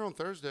got here on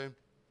Thursday,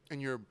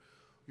 and your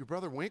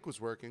brother Wink was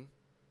working,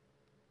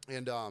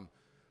 and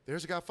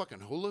there's a guy fucking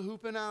hula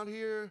hooping out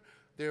here.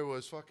 There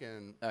was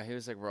fucking... Oh, he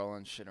was like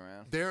rolling shit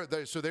around.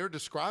 So they were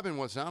describing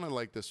what sounded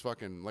like this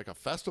fucking, like a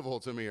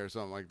festival to me or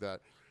something like that.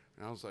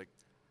 And I was like,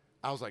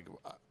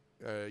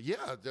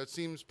 yeah, that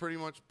seems pretty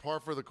much par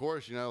for the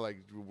course, you know, like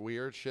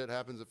weird shit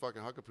happens at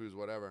fucking Huckapoo's,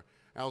 whatever.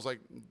 And I was like,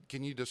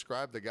 can you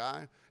describe the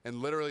guy? And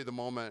literally the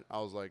moment I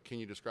was like, can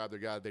you describe the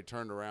guy? They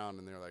turned around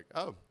and they're like,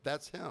 oh,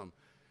 that's him.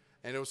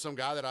 And it was some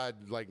guy that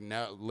I'd like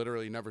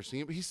literally never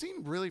seen, but he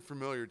seemed really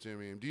familiar to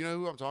me. Do you know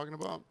who I'm talking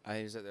about?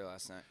 He was out there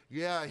last night.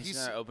 Yeah,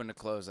 he's been open to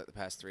close like the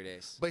past 3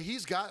 days. But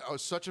he's got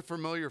such a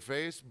familiar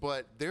face,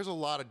 but there's a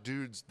lot of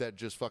dudes that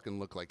just fucking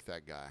look like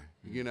that guy.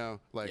 You know,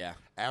 like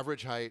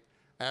average height,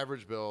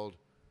 average build,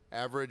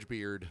 average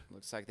beard.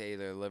 Looks like they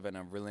either live in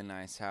a really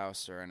nice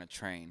house or in a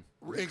train.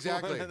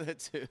 Exactly. One of the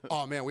two.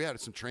 Oh man, we had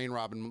some train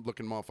robbing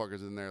looking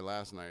motherfuckers in there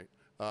last night.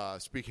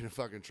 Speaking of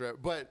fucking trip,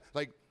 but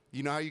like,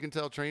 you know how you can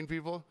tell train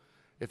people?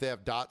 If they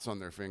have dots on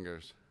their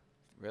fingers.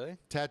 Really?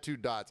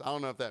 Tattooed dots. I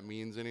don't know if that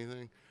means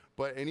anything,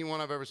 but anyone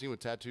I've ever seen with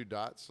tattooed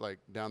dots like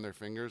down their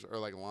fingers or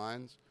like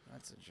lines,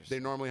 That's interesting.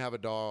 They normally have a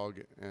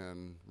dog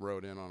and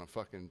rode in on a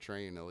fucking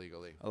train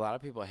illegally. A lot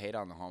of people hate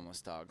on the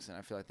homeless dogs, and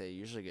I feel like they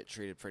usually get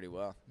treated pretty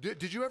well.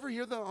 Did you ever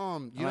hear the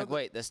I'm like,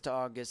 wait, this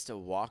dog gets to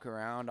walk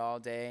around all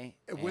day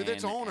with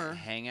its and owner,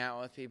 hang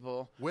out with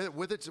people.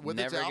 with its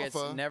Never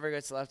alpha, never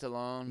gets left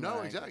alone. No,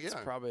 Like, exactly. It's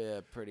Yeah, probably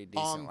a pretty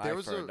decent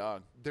life for a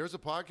dog. There's a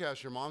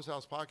podcast, Your Mom's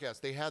House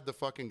podcast. They had the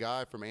fucking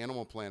guy from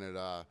Animal Planet,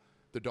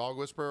 the dog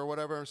whisperer or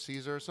whatever,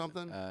 Caesar or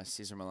something.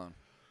 Caesar Malone.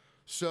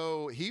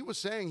 So he was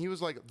saying, he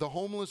was like, the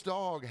homeless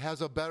dog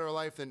has a better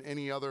life than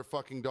any other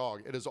fucking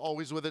dog. It is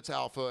always with its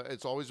alpha.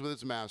 It's always with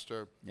its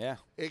master. Yeah.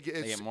 They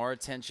get more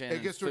attention.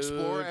 It gets to food.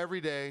 explore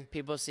every day.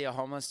 People see a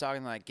homeless dog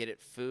and like get it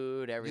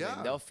food, everything.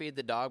 Yeah. They'll feed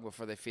the dog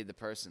before they feed the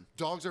person.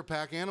 Dogs are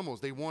pack animals.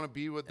 They want to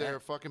be with their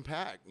fucking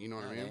pack. You know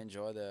what I mean? They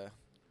enjoy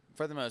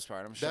for the most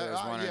part. I'm sure there's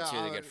one or two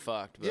that get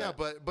fucked. But. Yeah,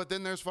 but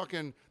then there's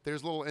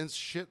little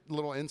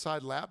little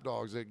inside lap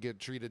dogs that get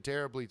treated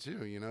terribly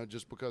too. You know,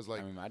 just because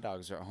like. I mean, my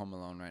dogs are at home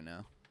alone right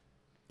now.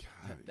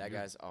 God, that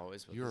guy's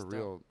always with you're his a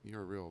dog.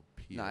 You're a real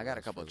POS. No, I got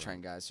a couple of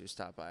trained guys who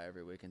stop by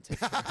every week and take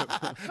care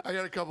of them. I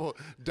got a couple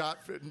dot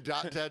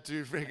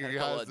tattoo finger guys. A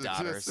couple of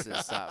daughters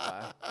that stop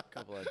by. A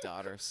couple of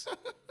daughters.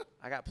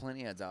 I got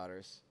plenty of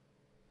daughters.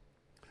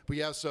 But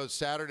yeah, so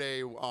Saturday,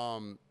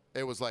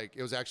 it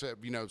was actually,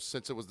 you know,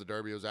 since it was the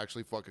Derby, it was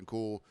actually fucking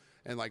cool.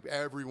 And like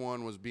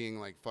everyone was being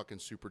like fucking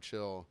super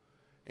chill.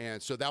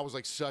 And so that was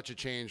like such a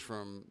change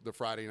from the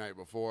Friday night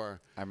before.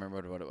 I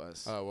remember what it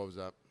was. What was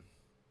that?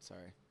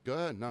 Sorry. Go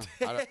ahead. No,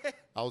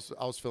 I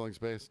was filling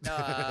space.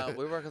 No,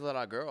 we work with a lot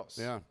of girls.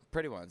 Yeah.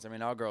 Pretty ones. I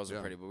mean, all girls are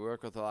Yeah. pretty, but we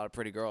work with a lot of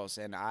pretty girls.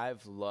 And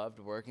I've loved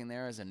working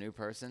there as a new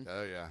person.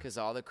 Oh, yeah. Because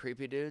all the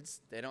creepy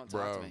dudes, they don't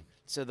talk Bro. to me.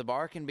 So the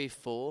bar can be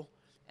full.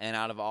 And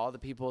out of all the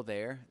people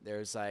there,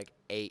 there's like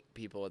 8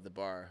 people at the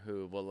bar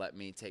who will let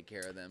me take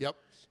care of them. Yep.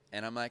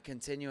 And I'm like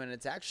continuing.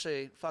 It's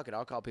actually, fuck it,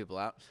 I'll call people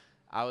out.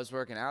 I was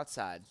working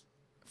outside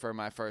for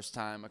my first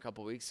time a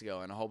couple weeks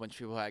ago, and a whole bunch of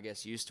people I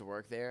guess used to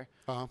work there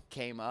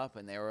came up,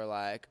 and they were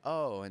like,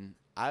 oh, and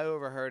I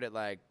overheard it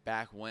like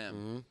back when.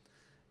 Mm-hmm.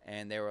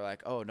 And they were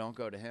like, oh, don't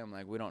go to him.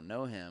 Like, we don't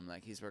know him.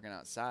 Like, he's working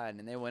outside.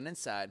 And they went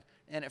inside.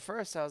 And at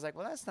first I was like,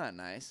 well, that's not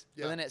nice.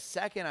 Yeah. But then at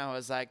second I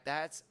was like,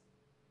 that's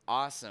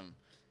awesome.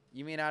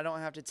 You mean I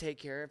don't have to take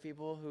care of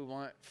people who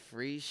want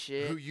free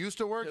shit? Who used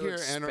to work who here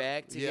and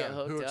expect to get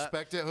hooked who up.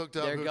 expect it hooked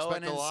up. They're who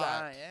going expect inside.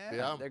 a lot.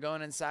 Yeah. They're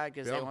going inside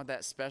because Yeah. they want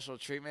that special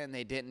treatment and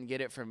they didn't get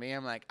it from me.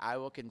 I'm like, I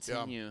will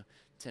continue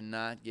to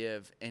not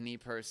give any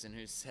person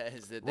who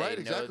says that they Right,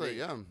 know exactly,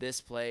 that yeah.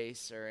 this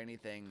place or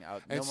anything.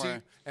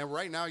 And and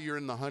right now you're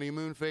in the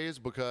honeymoon phase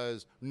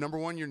because number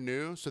one, you're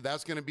new, so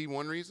that's going to be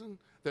one reason.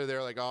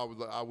 They're like,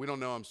 oh, we don't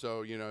know him,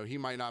 so you know he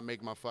might not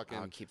make my fucking.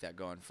 I'll keep that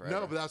going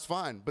forever. No, but that's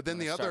fine. But then I'm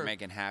the gonna start other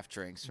making half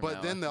drinks. From But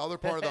now then on. the other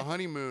part of the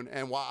honeymoon,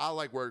 and while I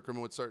like working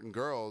with certain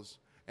girls,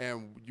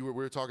 and we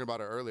were talking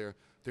about it earlier,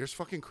 there's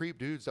fucking creep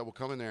dudes that will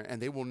come in there and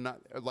they will not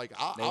like.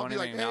 I'll won't be even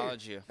like,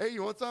 acknowledge you. Hey,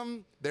 you want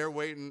something? They're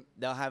waiting.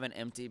 They'll have an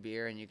empty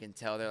beer and you can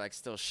tell they're like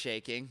still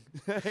shaking.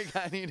 Like,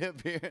 I need a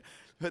beer,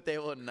 but they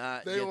will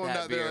not. They get will that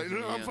not. beer They're like,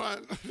 from no, you. I'm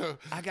fine.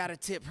 I gotta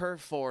tip her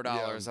 $4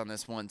 Yeah. on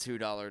this one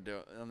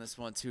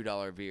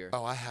 $2 beer.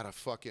 Oh, I had a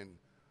fucking.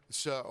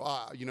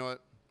 So you know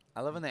what?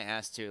 I love when they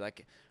ask too,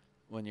 like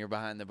when you're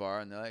behind the bar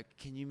and they're like,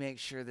 "Can you make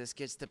sure this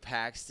gets to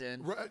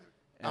Paxton?" Right.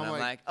 And I'm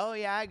like, "Oh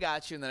yeah, I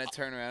got you." And then I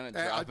turn around and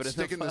drop I'd it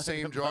stick in the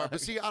same fucking jar. bucket.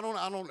 But see, I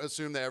don't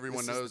assume that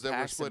everyone This is knows the that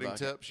we're Paxton splitting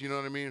bucket. tips. You know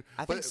what I mean?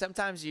 I think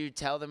sometimes you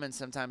tell them and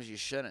sometimes you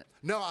shouldn't.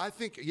 No, I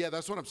think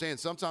that's what I'm saying.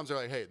 Sometimes they're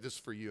like, "Hey, this is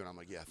for you," and I'm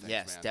like, "Yeah, thanks,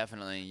 Yes, man."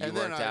 definitely. You And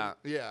then worked out.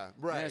 Yeah, And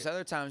right. there's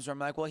other times where I'm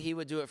like, well, he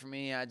would do it for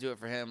me, I do it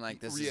for him.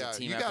 Like this is a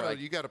team you effort. gotta Like,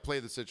 you gotta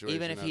play the situation.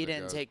 even if as he it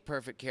didn't goes. take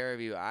perfect care of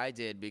you, I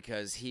did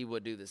because he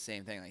would do the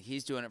same thing. Like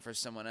he's doing it for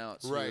someone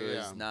else Right, who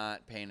yeah. is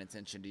not paying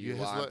attention to you his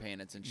while le- I'm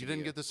paying attention You to didn't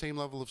you. get the same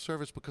level of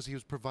service because he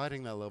was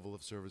providing that level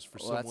of service for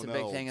Well, someone that's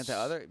a big thing at the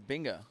else. other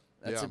bingo.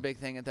 That's Yeah. a big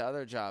thing at the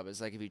other job. Is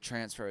like if you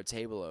transfer a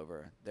table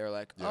over, they're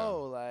like, Yeah.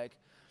 oh, like,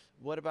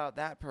 what about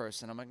that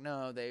person? I'm like,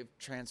 no, they've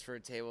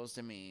transferred tables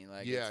to me.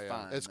 Like, Yeah, it's yeah,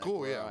 fine. it's Like, cool.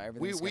 we're Yeah, all- we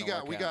everything's gonna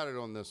got work got out. it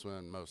on this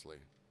one mostly.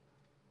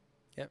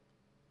 Yep.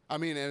 I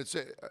mean, and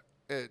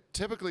it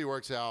typically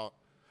works out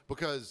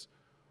because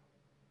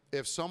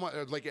if someone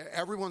like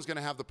everyone's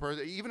gonna have the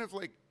person, even if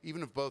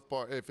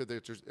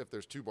if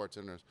there's 2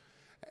 bartenders,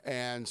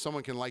 and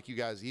someone can like you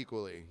guys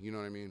equally, you know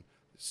what I mean?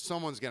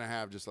 Someone's gonna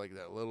have just like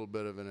that little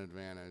bit of an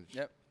advantage.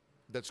 Yep.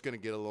 That's gonna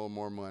get a little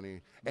more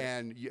money,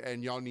 and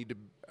y'all need to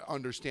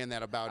understand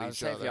that about I would each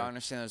say other. if y'all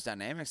understand those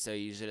dynamics, though,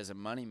 use it as a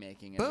money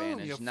making Boom,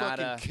 advantage. you Not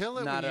fucking a kill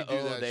it not when a, you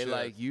do oh, that they shit.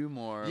 like you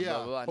more. Yeah.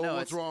 Blah, blah, blah. Oh, No,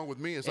 what's wrong with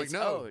me? It's like,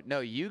 no. Oh, no,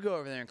 you go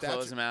over there and That's-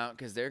 close them out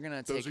because they're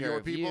gonna Those take are care your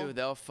of people? you.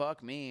 They'll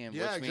fuck me, and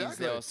Yeah, which means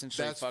exactly. they'll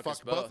essentially That's fuck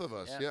us both of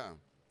us. Yeah.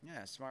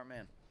 Yeah, smart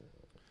man.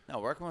 No,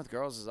 working with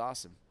girls is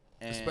awesome.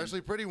 And Especially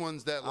pretty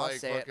ones that I'll like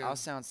say it, fucking. I'll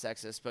sound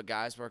sexist, but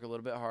guys work a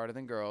little bit harder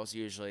than girls.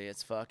 Usually,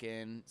 it's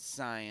fucking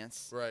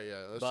science. Right,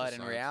 yeah. That's But just in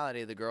science.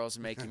 reality, the girls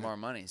make you more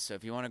money. So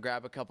if you want to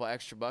grab a couple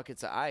extra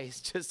buckets of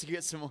ice just to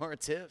get some more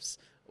tips,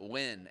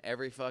 win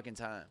every fucking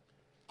time.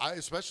 I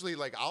especially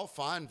like I'll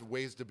find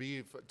ways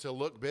to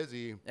look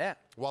busy. Yeah.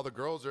 While the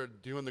girls are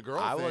doing the girl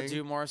I thing. will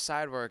do more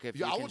side work if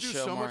you I can will do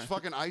show so more. much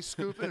fucking ice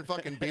scooping and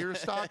fucking beer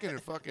stocking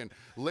and fucking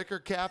liquor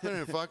capping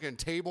and fucking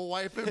table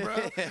wiping, bro.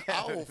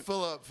 I will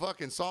fill up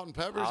fucking salt and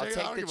peppers. I'll Hey, I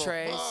take don't the give a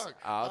trays. fuck.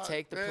 I'll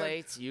take the Man,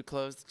 plates. You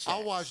close the checks.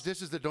 I'll wash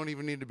dishes that don't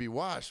even need to be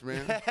washed,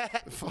 man.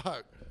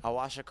 Fuck. I'll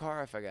wash a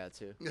car if I got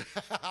to.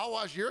 I'll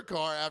wash your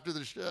car after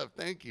the shift.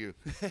 Thank you.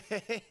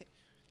 Because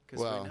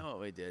Well. we know what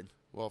we did.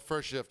 Well,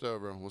 first shift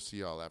over. We'll see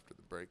y'all after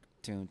the break.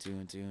 Tune.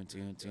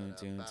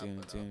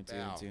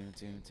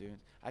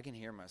 I can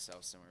hear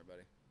myself somewhere,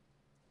 buddy.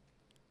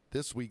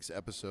 This week's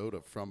episode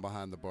of From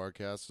Behind the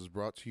Barcast is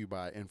brought to you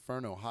by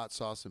Inferno Hot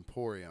Sauce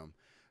Emporium.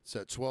 It's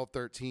at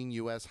 1213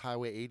 U.S.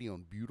 Highway 80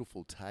 on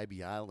beautiful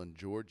Tybee Island,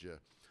 Georgia.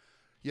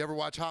 You ever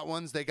watch Hot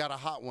Ones? They got a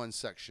Hot Ones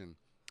section.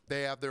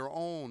 They have their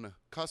own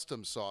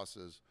custom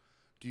sauces.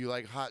 Do you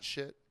like hot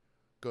shit?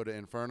 Go to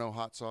Inferno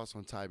Hot Sauce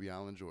on Tybee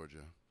Island,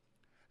 Georgia.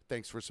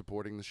 Thanks for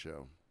supporting the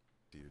show.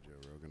 Dear Joe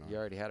Rogan. You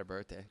already had a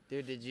birthday.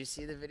 Dude, did you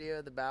see the video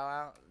of the bow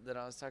out that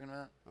I was talking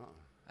about?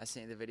 I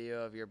seen the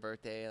video of your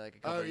birthday like a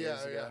couple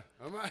years ago.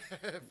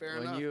 Fair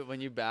enough.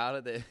 When you bowed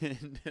at the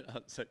end, I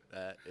was like,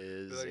 that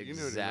is Like, you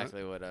knew it,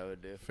 exactly what I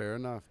would do. Fair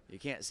enough. You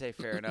can't say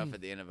fair enough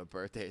at the end of a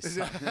birthday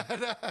song.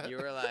 You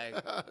were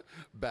like,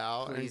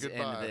 Bow please and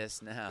goodbye. end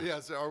this now.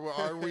 Yes,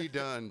 are we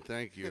done?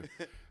 Thank you.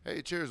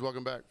 Hey, cheers.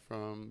 Welcome back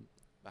from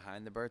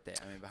Behind the birthday.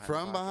 I mean,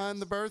 Behind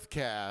the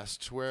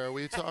Birthcast, where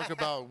we talk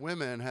about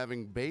women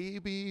having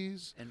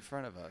babies in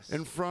front of us.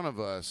 in front of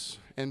us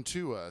and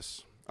to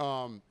us.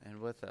 And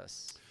with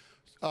us.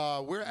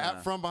 We're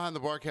at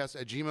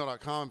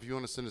FromBehindTheBarcast@gmail.com if you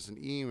want to send us an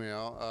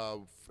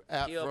email.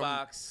 P.O.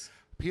 Box.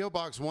 P.O.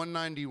 Box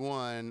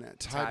 191,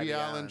 Tybee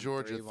Island,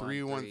 Georgia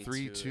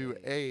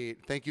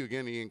 31328. Thank you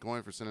again, Ian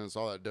Coyne, for sending us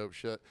all that dope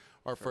shit.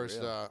 Our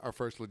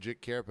first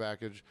legit care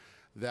package.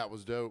 That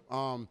was dope.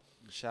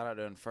 Shout out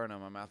to Inferno.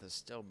 My mouth is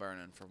still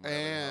burning from whatever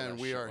the hell And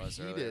that we shit are was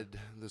heated earlier.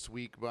 this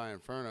week by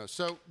Inferno.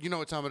 So, you know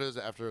what time it is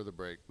after the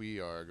break. We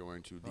are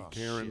going to the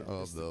Karen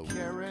of the week.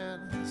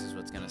 This is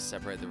what's going to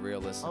separate the real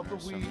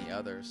listeners from the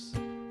others.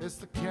 It's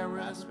the Karen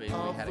Last week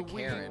we had a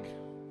Karen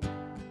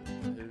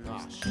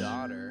whose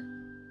daughter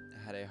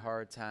had a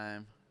hard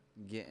time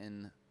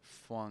getting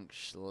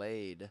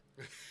funk-schlayed.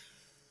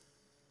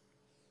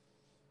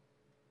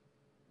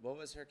 What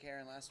was her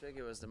Karen last week?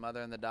 It was the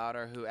mother and the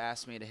daughter who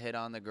asked me to hit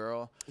on the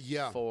girl.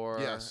 Yeah.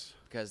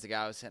 Because the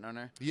guy was hitting on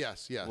her.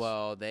 Yes.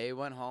 Well, they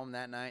went home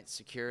that night,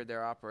 secured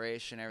their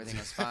operation, everything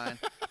was fine.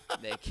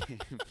 They came.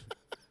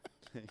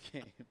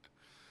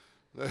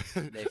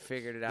 They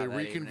figured it out. They that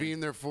reconvened evening.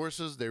 their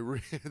forces. They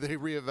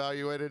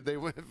reevaluated. They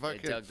went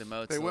fucking. They dug the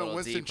moats They a went little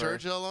Winston deeper.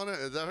 Churchill on it.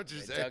 Is that what you're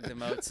They saying? dug the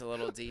moats a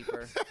little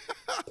deeper.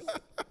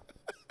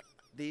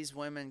 These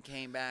women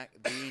came back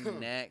the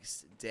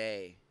next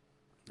day.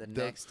 The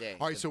next day.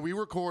 All right, so we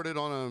recorded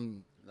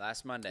on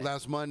last Monday.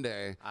 last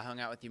Monday. I hung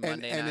out with you and,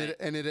 Monday and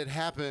night. it had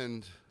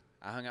happened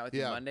I hung out with you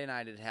yeah. Monday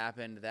night. It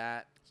happened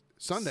that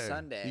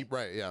Sunday.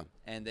 Right, yeah.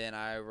 And then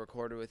I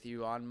recorded with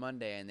you on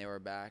Monday, and they were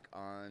back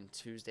on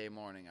Tuesday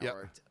morning. I Yep.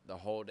 worked the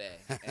whole day.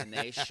 And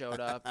they showed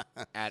up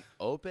at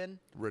open.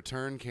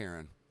 Return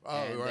Karen. Oh,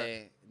 And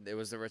right. it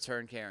was the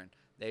return Karen.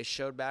 They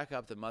showed back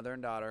up, the mother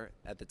and daughter,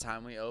 at the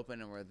time we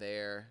opened, and were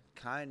there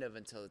kind of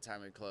until the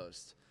time we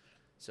closed.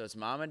 So it's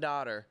mom and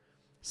daughter,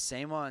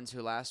 same ones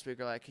who last week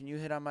are like, can you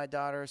hit on my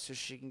daughter so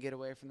she can get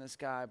away from this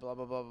guy, blah,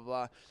 blah, blah, blah,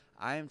 blah.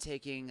 I'm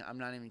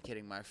not even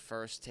kidding, my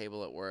first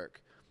table at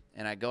work.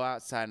 And I go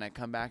outside, and I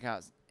come back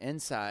out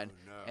inside,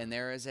 and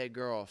there is a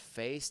girl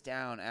face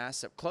down,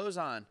 ass up, clothes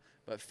on,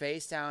 but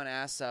face down,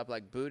 ass up,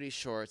 like booty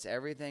shorts,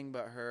 everything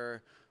but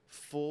her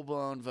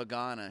full-blown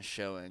vagina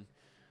showing.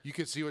 You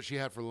could see what she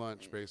had for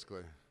lunch,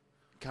 basically.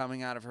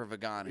 Coming out of her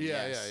vagina.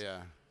 Yeah, yes.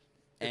 yeah.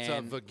 It's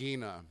And- a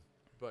vagina,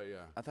 but yeah.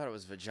 I thought it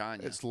was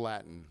vagina. It's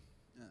Latin.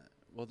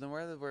 Well, then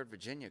where did the word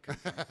Virginia come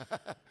from?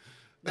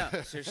 No,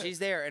 so she's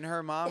there, and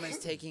her mom is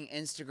taking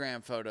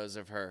Instagram photos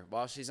of her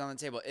while she's on the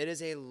table. It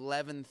is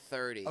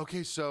 11:30.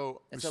 Okay,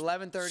 so It's 11:30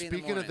 in the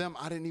Speaking morning. of them,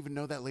 I didn't even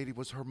know that lady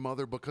was her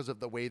mother because of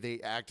the way they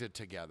acted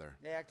together.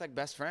 They act like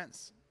best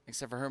friends,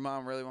 except for her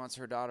mom really wants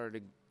her daughter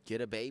to get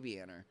a baby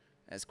in her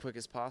as quick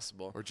as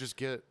possible. Or just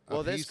get a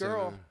Well, this piece in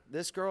girl, her.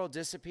 this girl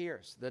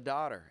disappears. The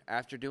daughter,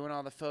 after doing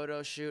all the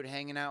photo shoot,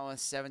 hanging out with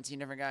 17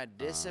 different guys,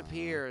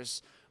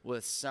 disappears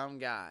with some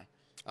guy.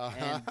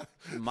 And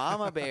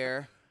Mama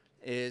Bear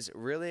is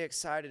really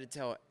excited to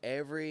tell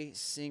every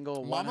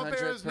single 100 Mama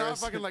Bear is not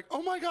person- fucking like,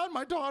 oh my God,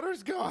 my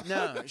daughter's gone.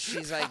 No,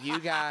 she's like, you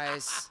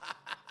guys.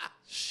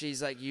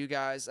 She's like, you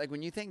guys. Like,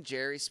 when you think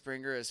Jerry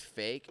Springer is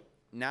fake,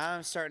 now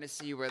I'm starting to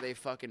see where they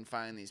fucking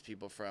find these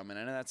people from. And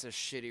I know that's a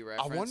shitty I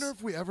reference. wonder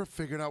if we ever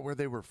figured out where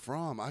they were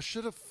from. I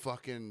should have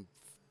fucking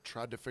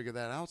tried to figure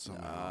that out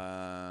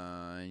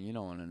somehow. You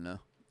don't want to know.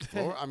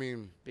 Or, I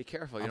mean, Be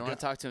careful. You I'm don't want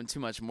to talk to them too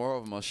much. More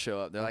of them will show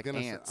up. They're like I'm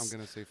ants.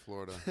 gonna say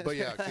Florida, but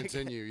yeah, Like,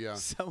 continue. Yeah.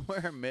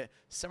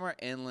 somewhere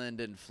inland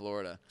in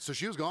Florida. So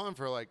she was gone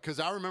for like, cause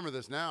I remember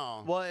this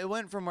now. Well, it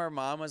went from where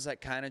mom was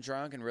like kind of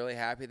drunk and really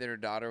happy that her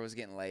daughter was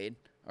getting laid,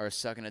 or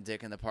sucking a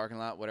dick in the parking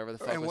lot, whatever the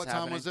fuck And was what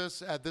happening. time was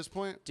this at this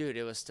point? Dude,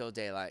 it was still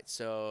daylight.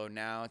 So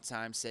now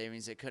time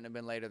savings, it couldn't have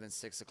been later than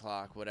 6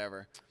 o'clock,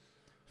 whatever.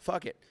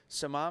 Fuck it.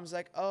 So mom's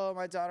like, oh,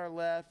 my daughter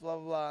left, blah,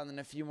 blah, blah. And then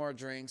a few more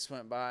drinks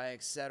went by,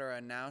 etc.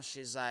 And now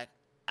she's like,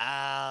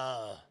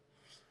 oh,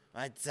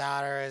 my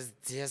daughter has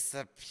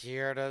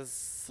disappeared as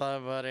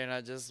somebody, and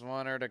I just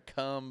want her to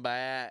come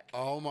back.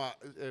 Oh, my.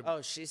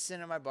 Oh, she's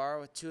sitting at my bar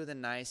with two of the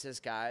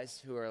nicest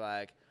guys who are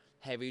like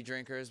heavy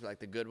drinkers, like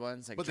the good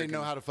ones. Like but they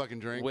know how to fucking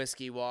drink.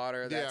 whiskey,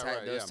 water, that Yeah, type,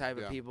 right, those yeah, type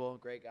of yeah. people.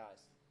 Great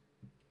guys.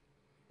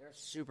 They're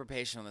super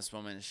patient on this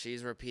woman.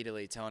 She's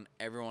repeatedly telling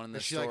everyone in the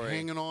Is she story. like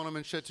hanging on them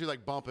and shit too,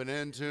 like bumping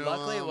into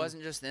Luckily, them? it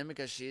wasn't just them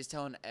because she's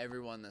telling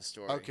everyone the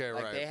story. Okay,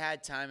 like, right. They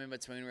had time in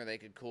between where they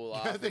could cool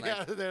off. they and, like,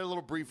 had their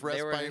little brief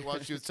they were- respite while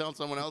she was telling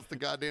someone else the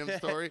goddamn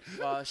story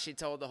well, she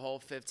told the whole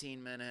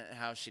 15-minute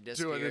how she to an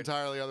disappeared.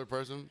 entirely other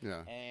person.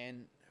 Yeah.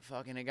 And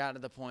fucking it got to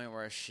the point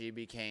where she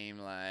became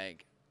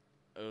like,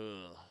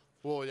 ugh.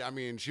 Well, I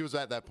mean, she was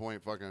at that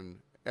point fucking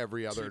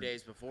every other 2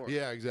 days before.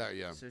 Yeah, exactly.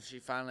 Yeah. So she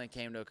finally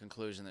came to a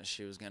conclusion that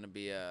she was going to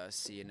be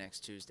see you next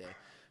Tuesday.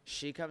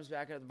 She comes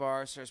back at the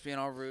bar, starts being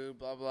all rude,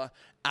 blah, blah.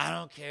 I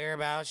don't care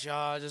about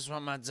y'all. I just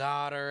want my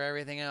daughter,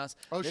 everything else.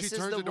 Oh, This she is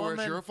turns the it to where it's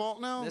woman- your fault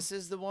now? This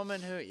is the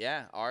woman who,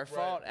 our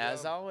fault.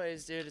 As yeah.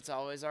 always, dude, it's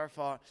always our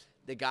fault.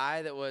 The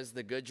guy that was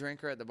the good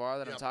drinker at the bar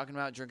that I'm Yep. talking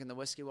about, drinking the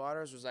whiskey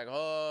waters, was like,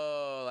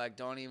 oh, like,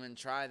 don't even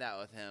try that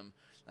with him.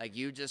 Like,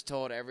 you just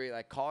told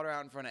called her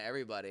out in front of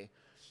everybody.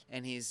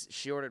 And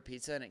she ordered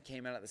pizza, and it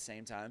came out at the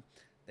same time.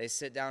 They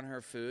sit down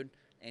her food,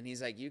 and he's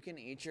like, you can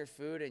eat your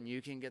food, and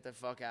you can get the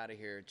fuck out of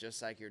here,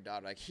 just like your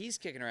daughter. Like, he's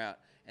kicking her out.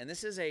 And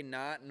this is a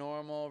not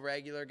normal,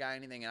 regular guy,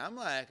 anything. And I'm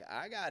like,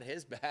 I got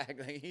his back.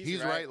 Like,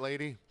 He's right,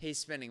 lady. He's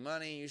spending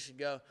money. You should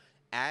go.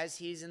 As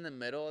he's in the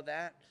middle of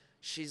that,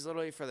 she's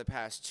literally for the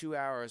past 2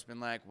 hours been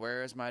like,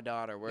 where is my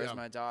daughter? Where's Yeah.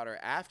 my daughter?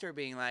 After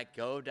being like,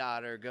 go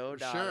daughter, go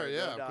daughter, Sure,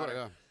 yeah, go of daughter. course,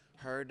 yeah.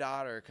 Her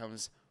daughter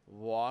comes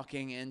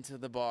walking into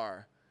the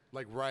bar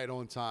Like right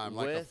on time,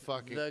 like a with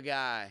fucking. the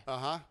guy.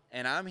 Uh-huh.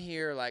 And I'm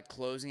here like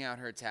closing out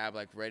her tab,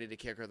 like ready to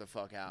kick her the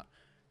fuck out.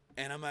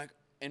 And I'm like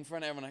in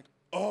front of everyone, like,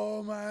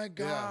 oh my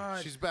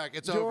God. she's back.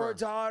 It's your over.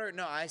 daughter.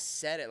 No, I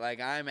said it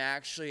like I'm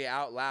actually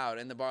out loud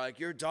in the bar, like,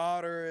 your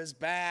daughter is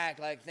back.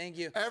 Like, thank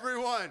you.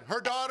 Everyone, her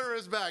daughter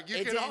is back. You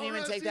It can didn't even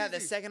rest take that. The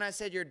easy. second I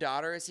said your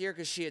daughter is here,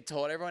 because she had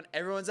told everyone,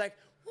 everyone's like,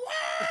 what?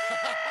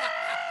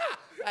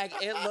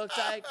 Like, it looked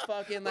like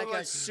fucking like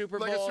a Super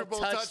Bowl, like a Super Bowl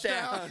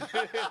touchdown.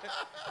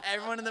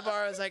 Everyone in the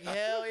bar was like,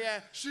 hell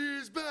yeah.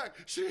 She's back.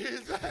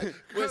 She's back.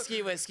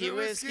 Whiskey, whiskey,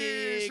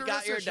 whiskey.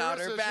 Got your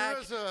daughter back.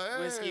 Hey.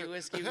 Whiskey,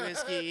 whiskey,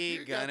 whiskey.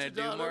 Got Gonna your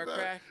do daughter more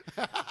back.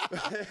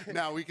 crack.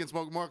 Now we can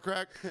smoke more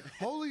crack.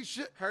 Holy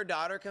shit. Her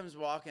daughter comes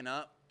walking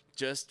up,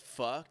 just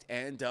fucked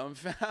and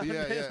dumbfounded.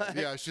 Yeah, Like,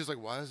 yeah. She's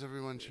like, why is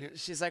everyone chanting?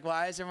 She's like,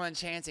 why is everyone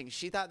chanting?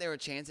 She thought they were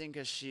chanting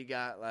because she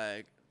got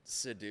like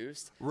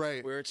seduced.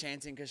 Right. We were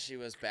chanting because she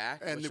was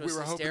back. And which we was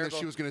were hoping that hysterical,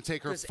 she was going to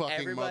take her 'cause fucking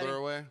everybody- mother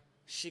away.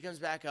 She comes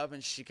back up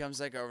and she comes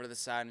like over to the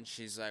side and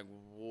she's like,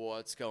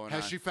 what's going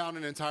Has on? she found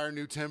an entire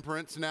new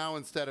temperance now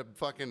instead of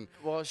fucking?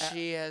 Well,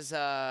 she has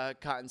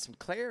gotten some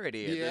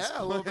clarity. At this Yeah, a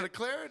point. little bit of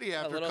clarity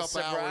after a little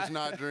couple hours sobriety.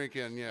 not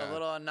drinking. Yeah, A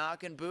little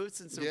knocking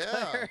boots and some Yeah.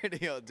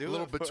 clarity. I'll do a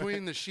little it for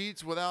between the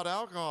sheets without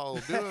alcohol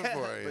will do it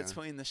for you.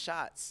 between the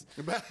shots.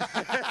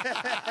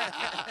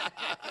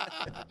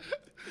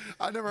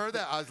 I never heard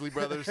that Osley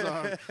Brothers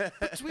song.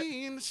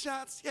 Between the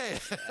shots, yeah.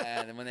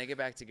 And then when they get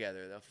back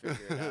together, they'll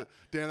figure it out.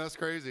 Damn, that's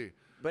crazy.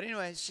 But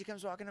anyway, she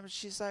comes walking up and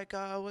she's like,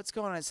 what's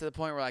going on? It's to the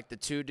point where like the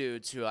two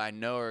dudes who I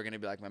know are going to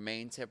be like my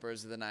main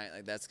tippers of the night,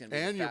 like that's going to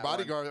be And the your fat one.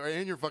 bodyguard,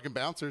 and your fucking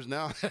bouncers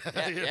now.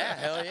 Yeah,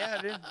 hell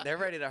yeah, dude. They're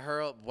ready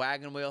to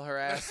wagon wheel her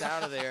ass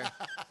out of there.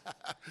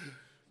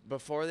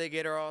 Before they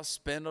get her all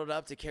spindled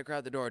up to kick her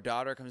out the door,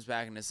 daughter comes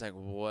back and it's like,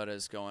 what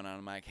is going on?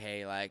 I'm like,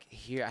 hey, like,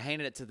 here. I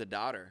handed it to the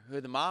daughter,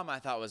 who the mom I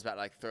thought was about to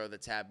like throw the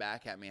tab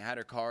back at me. I had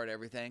her card,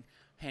 everything.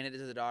 Handed it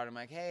to the daughter. I'm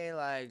like, hey,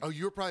 like. Oh,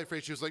 you were probably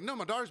afraid she was like, no,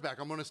 my daughter's back.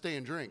 I'm going to stay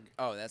and drink.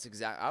 Oh, that's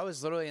exactly. I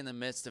was literally in the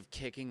midst of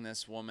kicking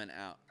this woman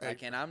out.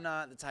 Like, and I'm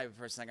not the type of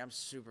person, like, I'm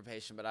super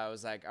patient, but I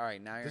was like, all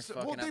right, now you're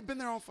fucking Well, up. they've been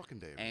there all fucking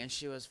day. man. And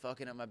she was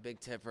fucking up my big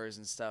tippers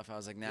and stuff. I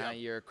was like, now Yeah.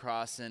 you're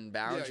crossing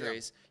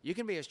boundaries. You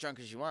can be as drunk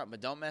as you want,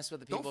 but don't mess with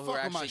the Don't people who are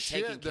fuck with my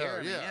actually taking shit, care though,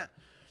 of me. yeah. Yeah.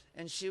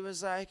 And she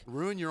was like,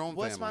 Ruin your own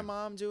what's family. my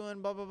mom doing?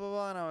 Blah, blah, blah,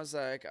 blah. And I was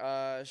like,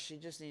 she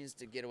just needs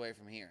to get away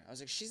from here. I was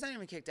like, she's not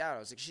even kicked out. I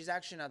was like, she's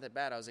actually not that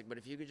bad. I was like, but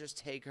if you could just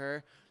take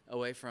her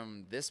away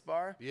from this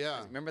bar.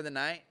 Yeah. Remember the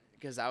night?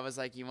 Because I was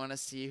like, you want to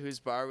see whose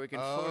bar we can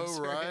force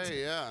Oh, her right, into?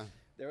 yeah.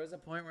 There was a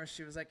point where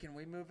she was like, can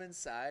we move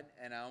inside?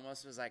 And I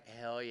almost was like,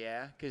 hell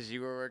yeah, because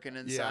you were working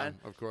inside.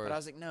 of course. But I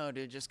was like, no,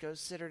 dude, just go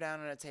sit her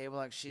down at a table.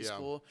 Like, she's Yeah.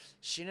 cool.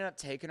 She ended up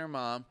taking her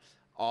mom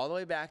all the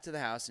way back to the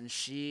house, and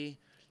she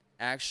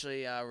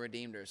actually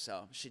redeemed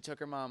herself. She took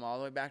her mom all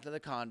the way back to the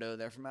condo.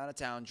 They're from out of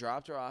town,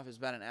 dropped her off. It was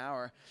about an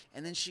hour.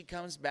 And then she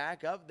comes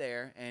back up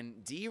there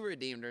and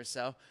de-redeemed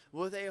herself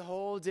with a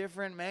whole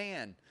different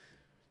man.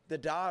 the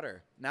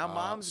daughter. Now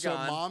mom's so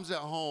gone. mom's at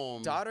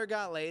home. Daughter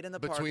got laid in the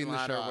Between parking the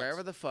lot or shots.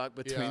 wherever the fuck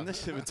between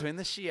Yeah. between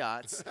the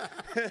Shiats.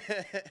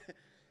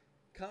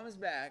 Comes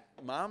back.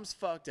 Mom's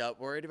fucked up,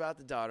 worried about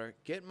the daughter.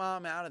 Get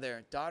mom out of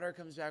there. Daughter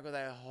comes back with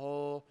a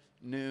whole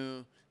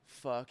new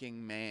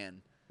fucking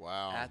man.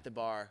 Wow. At the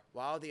bar,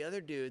 while the other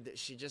dude that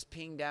she just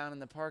pinged down in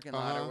the parking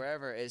lot or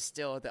wherever is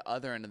still at the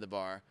other end of the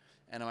bar.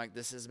 And I'm like,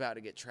 this is about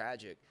to get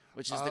tragic,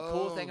 which is the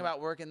cool thing about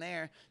working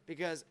there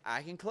because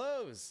I can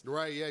close.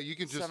 Right, yeah, you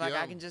can just So I'm like,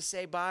 I can just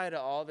say bye to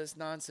all this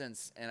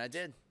nonsense. And I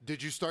did.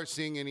 Did you start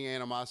seeing any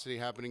animosity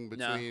happening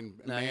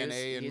between No, man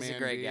A and he's man a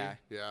great B? guy.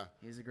 Yeah.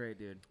 He's a great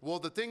dude. Well,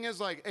 the thing is,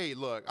 like, hey,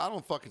 look, I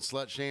don't fucking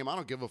slut shame. I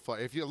don't give a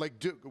fuck. If you're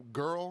like,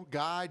 girl,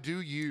 guy,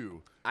 do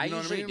you. I know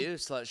what usually I mean? do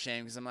slut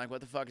shame because I'm like,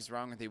 what the fuck is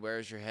wrong with you?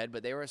 Where's your head?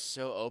 But they were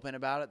so open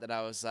about it that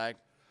I was like,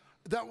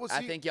 That was.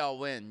 I think y'all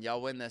win.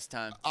 Y'all win this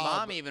time.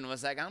 Mom even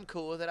was like, I'm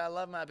cool with it. I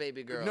love my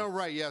baby girl. No,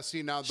 right, yeah.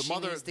 See, now the She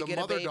needs to get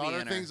a baby mother-daughter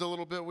in her. thing's a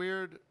little bit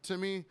weird to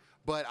me.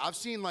 But I've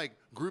seen like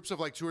groups of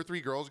like 2 or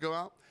 3 girls go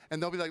out,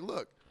 and they'll be like,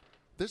 "Look,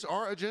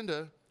 our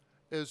agenda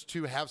is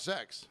to have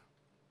sex."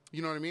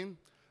 You know what I mean?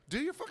 Do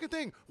your fucking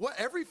thing. What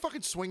every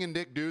fucking swinging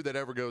dick dude that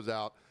ever goes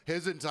out,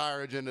 his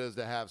entire agenda is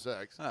to have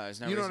sex. Oh,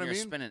 there's no you know reason what I you're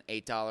mean? spending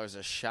 $8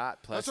 a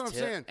shot plus That's what I'm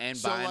tip saying. and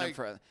So, buying like-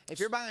 them for. If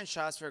you're buying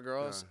shots for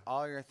girls,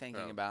 all you're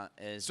thinking about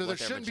is So what there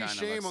their shouldn't be vagina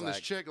shame looks on this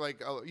like. chick.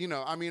 Like, you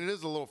know, I mean, it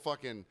is a little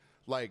fucking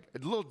like a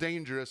little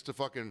dangerous to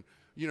fucking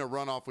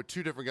run off with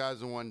 2 different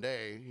guys in one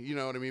day. You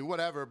know what I mean?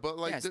 Whatever. But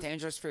like, Yeah, it's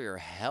dangerous for your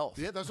health.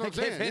 yeah, that's what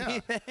I'm Like, saying.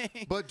 if Yeah,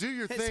 anything, but do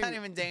your it's thing. not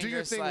even do your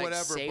dangerous, thing, like,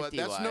 whatever. But that's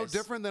no safety-wise.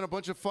 different than a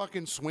bunch of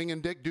fucking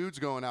swinging dick dudes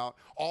going out,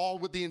 all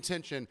with the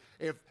intention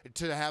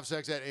to have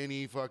sex at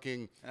any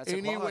fucking That's any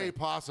equality. way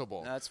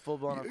possible. That's full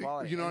blown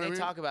equality. You know and what I they mean?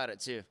 talk about it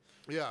too.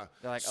 Yeah.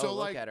 They're like, so oh,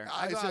 like, look at her.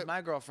 I go out with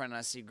my girlfriend and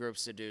I see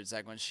groups of dudes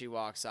like when she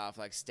walks off,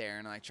 like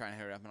staring, like trying to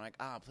hit her up. And I'm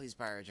like, please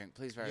buy her a drink.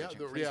 Please buy her yeah, a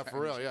drink. Please buy for her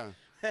a real, drink."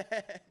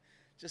 yeah.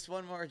 Just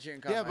one more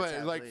drink. on Yeah, my but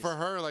tab, like please. for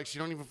her, like she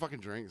don't even fucking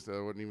drink, so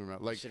it wouldn't even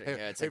matter. Like,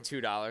 Yeah, it's like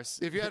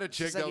 $2. if you had a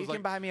chick She's that like, was you like,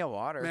 can buy me a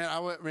water.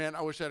 man,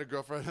 I wish I had a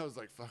girlfriend that was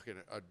like fucking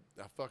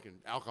a fucking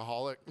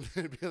alcoholic.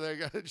 It'd be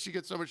like, she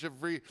gets so much shit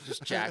free.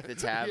 Just jack the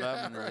tab Yeah,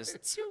 up and then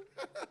just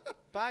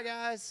bye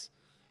guys.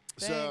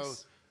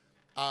 Thanks. So,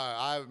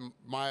 I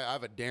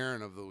have a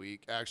Darren of the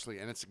week actually,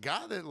 and it's a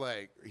guy that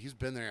like he's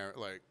been there.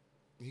 Like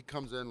he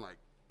comes in like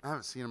I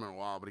haven't seen him in a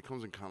while, but he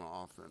comes in kind of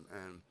often,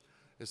 and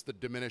it's the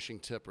diminishing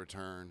tip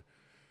return.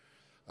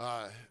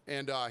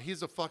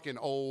 He's a fucking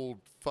old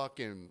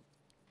fucking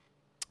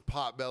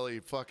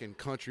pot-bellied fucking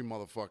country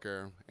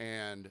motherfucker,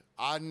 and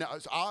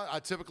I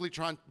typically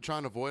try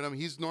and avoid him.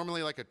 He's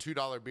normally like a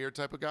 $2 beer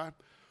type of guy,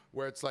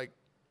 where it's like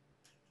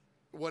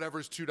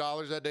whatever's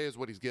 $2 that day is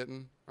what he's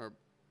getting, or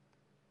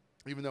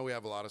even though we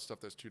have a lot of stuff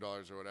that's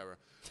 $2 or whatever.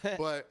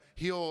 But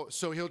he'll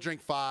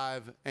drink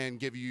 5 and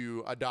give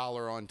you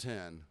 $1 on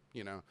 10,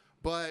 you know.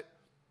 But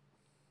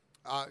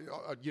 $1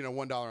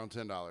 on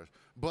 $10.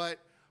 But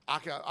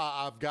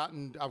I've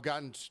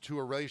gotten to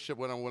a relationship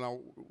with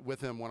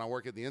him when I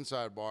work at the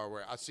Inside Bar,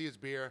 where I see his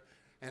beer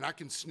and I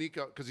can sneak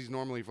up because he's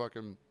normally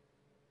fucking,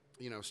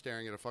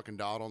 staring at a fucking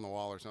dot on the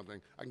wall or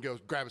something. I can go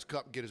grab his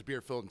cup, get his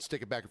beer filled, and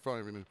stick it back in front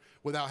of him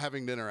without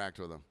having to interact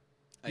with him.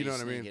 You know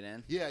what I mean? Sneak it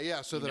in?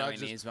 Yeah. So You that know I he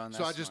just, needs one?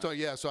 so I That's just smart.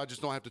 don't, so I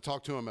just don't have to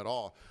talk to him at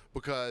all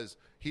because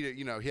he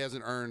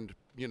hasn't earned,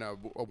 a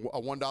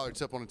 $1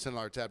 tip on a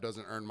 $10 tab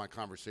doesn't earn my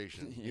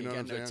conversation. You know got what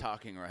I'm no saying?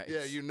 talking rights.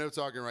 Yeah, no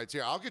talking rights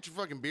here. I'll get your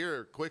fucking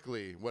beer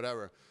quickly,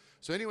 whatever.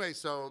 So anyway,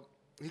 so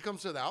he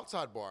comes to the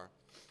Outside Bar.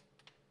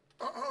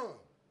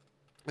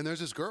 And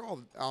there's this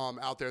girl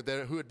out there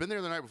who had been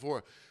there the night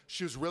before.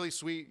 She was really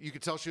sweet. You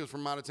could tell she was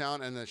from out of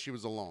town and that she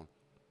was alone.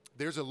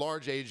 There's a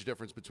large age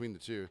difference between the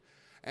two.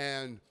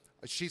 And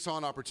she saw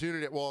an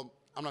opportunity. Well,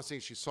 I'm not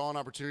saying she saw an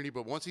opportunity,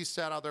 but once he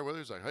sat out there with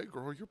her, he's like, hey,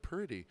 girl, you're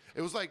pretty.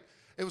 It was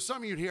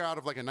something you'd hear out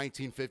of like a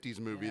 1950s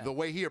movie. Yeah. The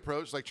way he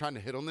approached, like trying to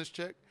hit on this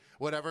chick,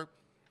 whatever.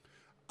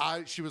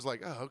 She was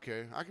like, oh,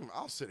 okay.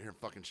 I'll sit here and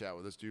fucking chat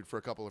with this dude for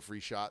a couple of free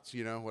shots,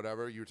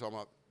 whatever. You were talking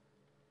about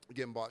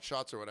getting bought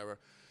shots or whatever.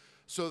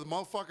 So the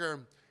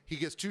motherfucker, he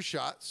gets 2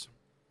 shots,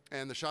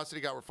 and the shots that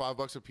he got were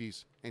 $5 a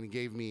piece, and he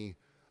gave me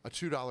a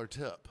 $2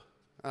 tip.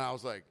 And I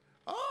was like,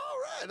 all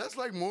right, that's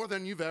like more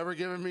than you've ever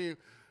given me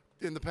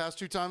in the past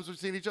 2 times we've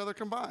seen each other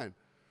combined.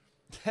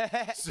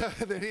 So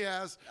then he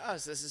asked, Oh,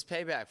 so this is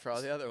payback for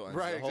all the other ones.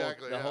 Right, the whole,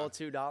 exactly, The yeah. whole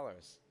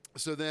 $2.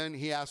 so then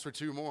he asked for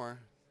 2 more,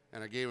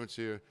 and I gave him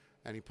 2,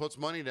 and he puts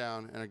money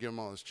down, and I give him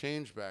all his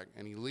change back,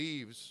 and he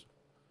leaves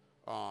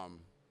a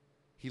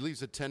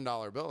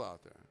 $10 bill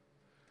out there.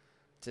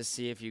 To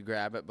see if you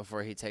grab it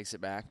before he takes it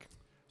back.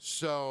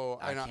 So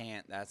I and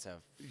can't. That's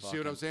a. You see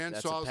what I'm saying?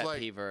 That's So a I was pet like-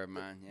 peeve of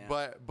mine.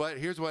 Yeah. But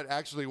here's what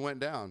actually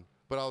went down.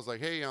 But I was like,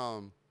 hey,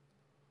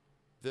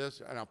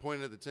 this, and I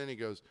pointed at the 10. He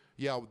goes,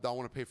 yeah, I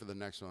want to pay for the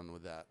next one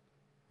with that.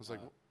 I was like,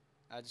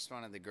 I just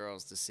wanted the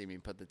girls to see me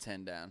put the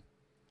 10 down.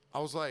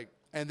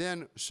 and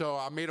then so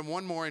I made him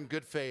one more in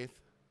good faith.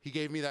 He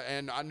gave me that,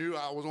 and I knew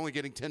I was only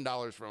getting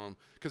 $10 from him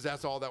because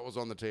that's all that was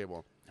on the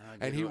table,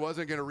 good and he one.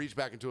 wasn't going to reach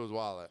back into his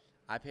wallet.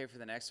 I pay for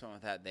the next one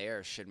with that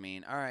there should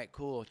mean, all right,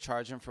 cool.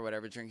 Charge him for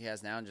whatever drink he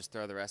has now and just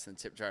throw the rest in the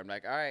tip jar. I'm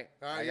like, all right,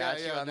 I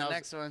got you on the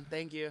next one.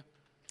 Thank you.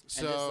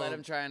 So, and just let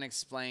him try and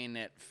explain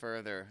it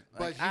further.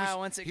 Like, but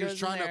once it he was goes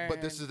trying in there, to.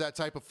 But this is that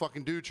type of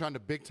fucking dude trying to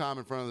big time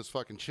in front of this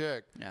fucking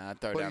chick. Yeah, I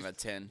throw But down he's- a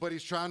 10. But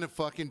he's trying to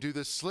fucking do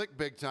this slick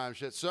big time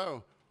shit.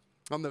 So,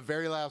 on the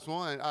very last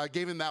one, I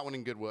gave him that one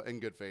in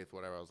good faith,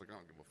 whatever. I was like, I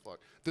don't give a fuck.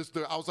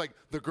 I was like,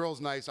 the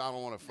girl's nice. I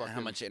don't want to fucking.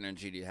 How much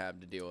energy do you have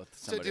to deal with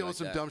somebody deal like with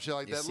some that? dumb shit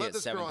like you that. See Let it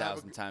this girl have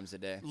 7,000 times a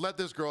day. Let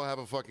this girl have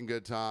a fucking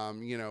good time,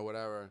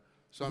 whatever.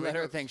 So I Let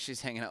make her think she's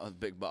hanging out with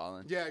Big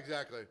Ballin'. Yeah,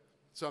 exactly.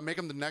 So I make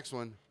him the next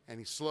one, and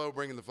he's slow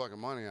bringing the fucking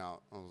money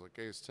out. I was like,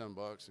 hey, it's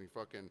 $10,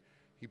 and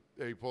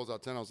he pulls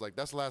out 10. I was like,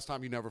 that's the last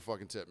time you never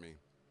fucking tip me,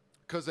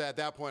 because at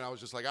that point I was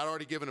just like, I'd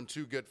already given him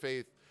 2 good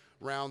faith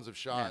rounds of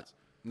shots.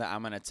 No,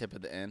 I'm gonna tip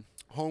at the end.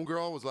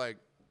 Homegirl was like,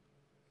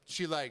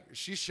 she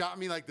shot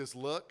me like this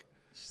look.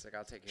 She's like,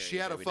 I'll take care She of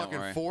you. had a baby, don't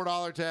fucking worry.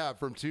 $4 tab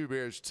from 2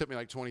 beers. She tipped me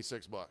like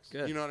 $26.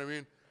 Good. You know what I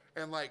mean?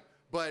 And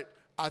but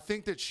I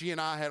think that she and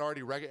I had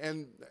already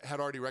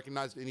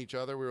recognized in each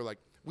other. We were like,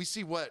 we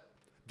see what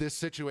this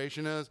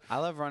situation is. I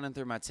love running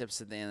through my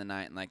tips at the end of the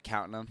night and like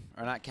counting them,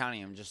 or not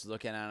counting them, just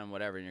looking at them,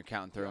 whatever. And you're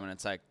counting through them, and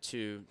it's like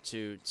 2,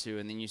 2, 2,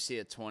 and then you see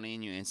a 20,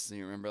 and you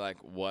instantly remember like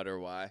what or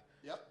why.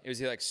 Yep. It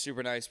was either like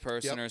super nice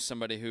person Yep. or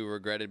somebody who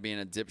regretted being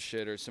a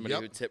dipshit or somebody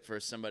Yep. who tipped for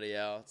somebody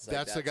else. Like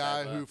That's that the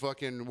guy type who of-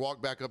 fucking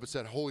walked back up and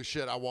said, holy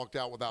shit, I walked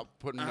out without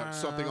putting up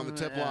something on the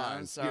tip yeah, line.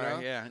 I'm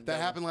sorry, yeah, That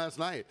double. happened last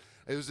night.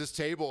 It was this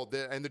table,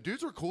 and the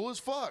dudes were cool as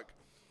fuck.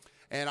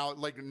 And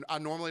I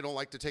normally don't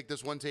like to take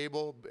this one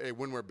table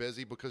when we're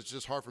busy because it's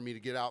just hard for me to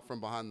get out from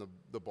behind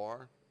the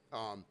bar.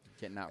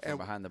 Getting out from and-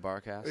 behind the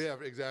bar cast. Yeah,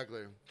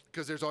 exactly.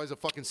 Because there's always a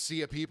fucking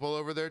sea of people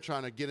over there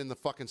trying to get in the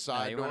fucking No,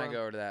 side you door. want to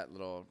go over to that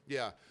little.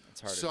 Yeah.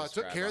 It's hard to So I took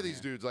describe care of on these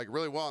here. dudes like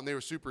really well, and they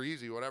were super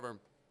easy, whatever.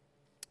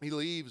 He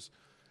leaves,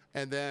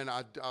 and then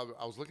I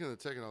was looking at the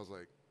ticket, and I was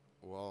like,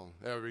 well,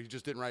 he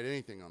just didn't write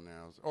anything on there.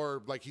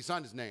 Or like he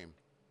signed his name.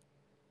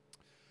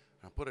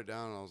 I put it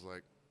down, and I was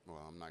like,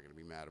 well, I'm not going to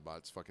be mad about it.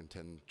 It's fucking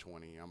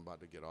 10:20. I'm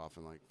about to get off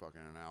in like fucking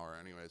an hour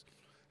anyways.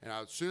 And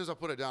as soon as I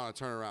put it down, I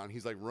turn around.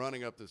 He's like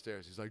running up the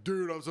stairs. He's like,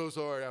 dude, I'm so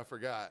sorry. I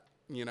forgot,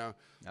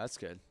 That's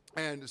good.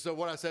 And so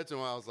what I said to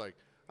him, I was like,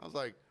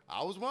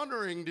 I was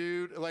wondering,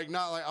 dude. Like,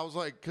 not like, I was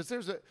like, because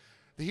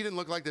he didn't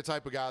look like the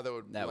type of guy that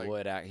would. That like,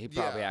 would act. He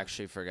probably yeah.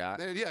 actually forgot.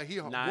 Yeah, he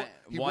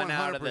One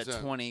out of the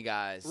 100%. 20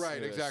 guys. Right,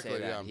 who would exactly, Say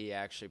that, yeah. He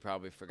actually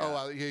probably forgot.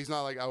 Oh, he's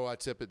not like, I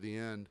tip at the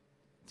end.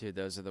 Dude,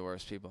 those are the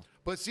worst people.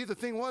 But see, the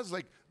thing was,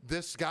 like,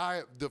 this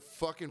guy, the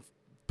fucking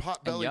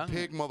pot-bellied young.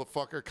 pig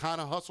motherfucker,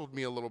 kind of hustled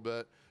me a little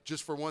bit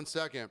just for 1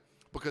 second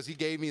because he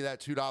gave me that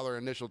 $2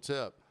 initial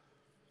tip.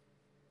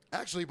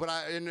 Actually, but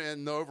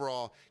in the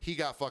overall, he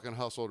got fucking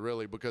hustled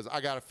really because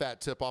I got a fat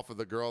tip off of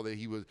the girl that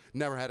he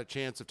never had a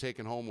chance of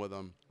taking home with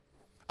him.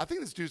 I think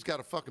this dude's got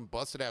a fucking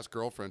busted ass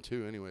girlfriend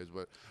too. Anyways,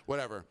 but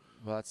whatever.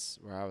 Well, that's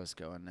where I was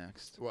going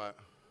next. What?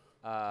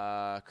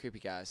 Creepy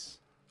guys.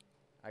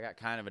 I got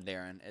kind of a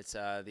Darren. It's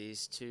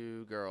these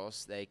 2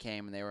 girls. They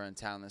came and they were in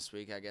town this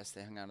week. I guess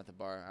they hung out at the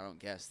bar. I don't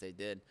guess they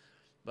did.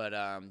 But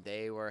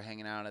they were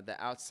hanging out at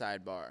the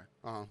outside bar,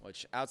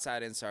 which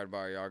outside, inside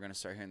bar, you are going to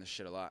start hearing this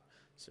shit a lot.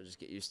 So just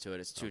get used to it.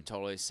 It's 2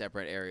 totally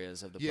separate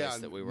areas of the place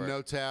that we were.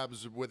 No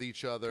tabs with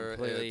each other.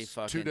 Completely It's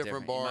fucking 2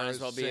 different bars. You might as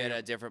well be at same-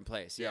 a different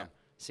place. Yeah.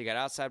 So you got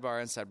outside bar,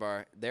 inside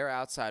bar. Their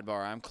outside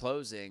bar, I'm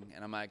closing,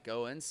 and I'm like,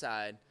 go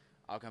inside.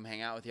 I'll come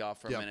hang out with y'all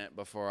for a Yeah. minute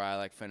before I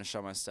like finish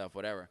all my stuff,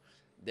 whatever.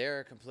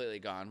 They're completely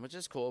gone, which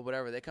is cool,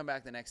 whatever. They come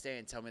back the next day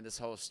and tell me this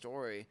whole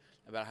story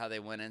about how they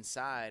went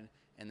inside,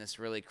 and this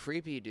really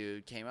creepy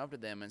dude came up to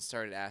them and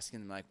started asking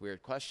them like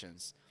weird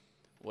questions,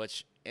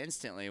 which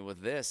instantly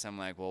with this, I'm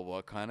like, well,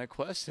 what kind of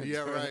questions?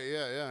 Yeah, were right.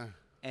 Yeah.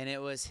 And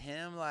it was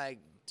him like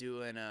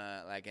doing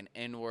an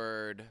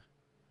inward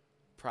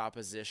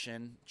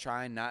proposition,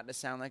 trying not to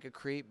sound like a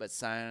creep, but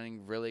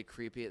sounding really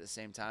creepy at the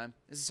same time.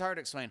 This is hard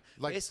to explain.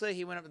 Like- Basically,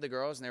 he went up to the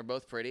girls, and they're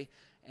both pretty,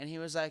 and he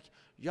was like,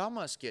 y'all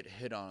must get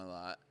hit on a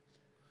lot,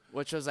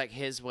 which was like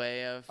his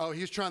way of... Oh,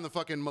 he's trying the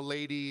fucking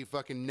milady,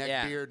 fucking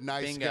Yeah, neckbeard,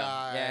 nice bingo.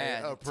 guy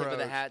Yeah, approach. tip of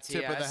the hat to you,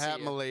 Tip of I the see hat,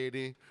 you.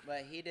 milady.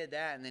 But he did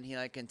that, and then he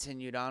like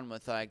continued on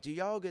with like, do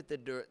y'all get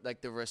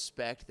the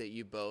respect that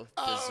you both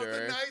Oh,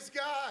 deserve? the nice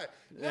guy.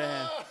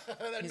 Yeah.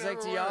 No, that He's never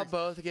like, do y'all works.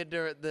 both get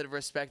the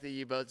respect that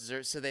you both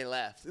deserve? So they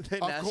left.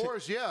 Of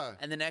course, yeah.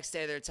 And the next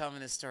day they're telling me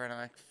this story, and I'm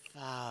like,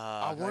 fuck.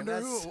 I wonder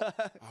like, who. that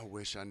sucks. I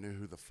wish I knew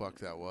who the fuck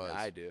that was.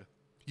 I do.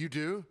 You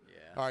do?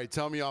 Yeah. All right,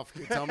 tell me off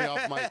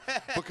my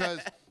because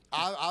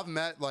I've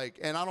met like,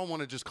 and I don't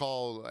want to just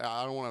call.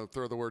 I don't want to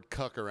throw the word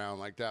cuck around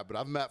like that, but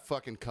I've met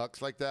fucking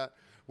cucks like that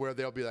where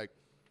they'll be like,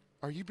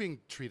 "Are you being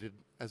treated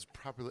as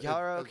properly?" Y'all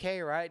are okay,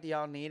 right? Do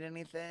y'all need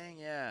anything?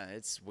 Yeah,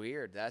 it's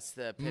weird. That's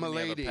the epitome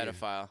Milady, of a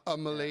pedophile. a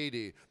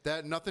milady.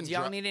 That nothing. Do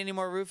y'all need any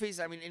more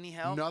roofies? I mean, any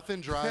help? Nothing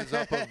dries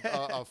up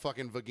a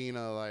fucking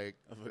vagina like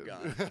A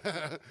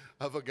vagina.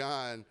 a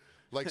vagina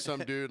like some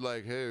dude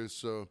like, hey,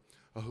 so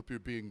I hope you're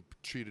being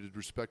treated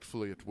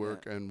respectfully at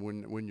work and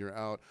when you're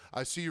out.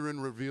 I see you're in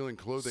revealing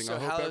clothing. So I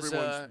hope how's,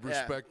 everyone's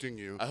respecting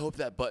you. I hope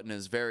that button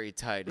is very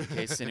tight in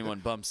case anyone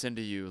bumps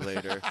into you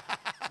later.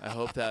 I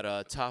hope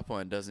that top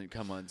one doesn't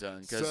come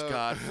undone because So-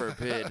 God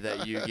forbid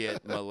that you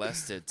get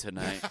molested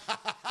tonight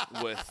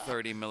with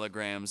 30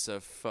 milligrams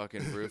of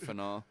fucking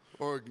Rufinol.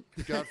 Or,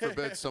 God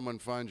forbid, someone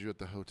finds you at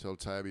the Hotel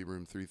Tabby,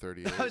 room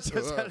 338. I was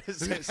just about to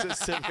say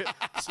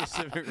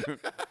specific room.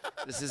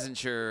 This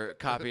isn't your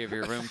copy of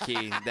your room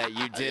key that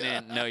you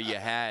didn't know you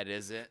had,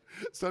 is it?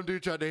 Some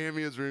dude tried to hand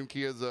me his room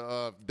key as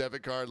a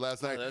debit card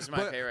last night. those are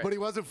my favorite. But he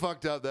wasn't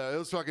fucked up, though. It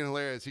was fucking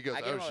hilarious. He goes, I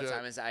get oh, them all shit. the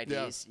time as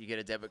IDs. You get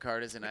a debit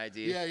card as an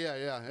ID. Yeah.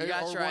 You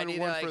got your ID.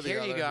 They're like,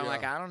 here you go. I'm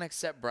like, I don't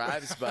accept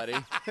bribes, buddy.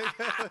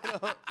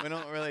 we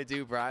don't really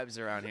do bribes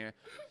around here.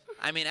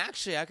 I mean,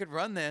 actually, I could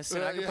run this,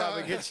 and I could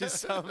probably get you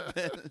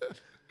something.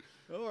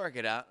 We'll work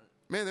it out.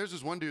 Man, there's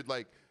this one dude,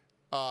 like,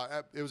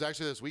 it was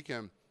actually this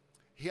weekend.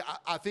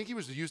 I think he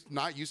was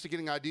not used to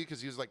getting ID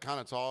because he was, like, kind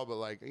of tall, but,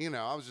 like, you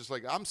know, I was just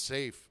like, I'm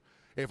safe.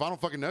 If I don't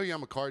fucking know you, I'm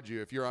going to card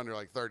you if you're under,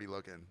 like, 30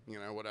 looking, you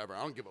know, whatever.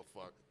 I don't give a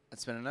fuck.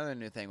 That's been another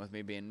new thing with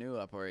me being new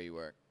up where you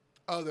work.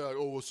 Oh, they're like,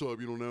 oh, what's up?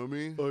 You don't know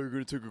me? Oh, you're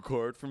going to take a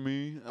card from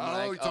me? You're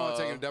talking about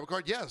taking a debit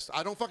card? Yes.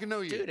 I don't fucking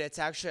know you. Dude, it's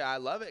actually, I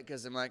love it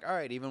because I'm like, all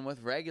right, even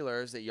with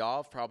regulars that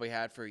y'all have probably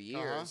had for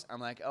years, I'm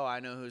like, oh, I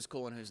know who's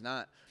cool and who's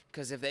not.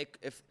 Because if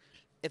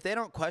they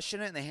don't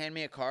question it and they hand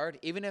me a card,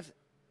 even if,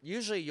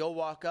 usually you'll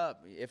walk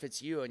up if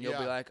it's you and you'll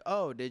be like,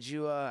 oh, did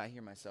you, I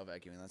hear myself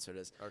vacuuming, that's what it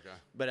is. Okay.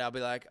 But I'll be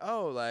like,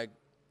 oh, like,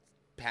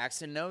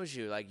 Paxton knows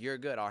you, like, you're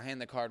good. I'll hand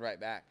the card right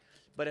back.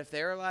 But if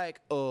they're like,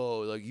 oh,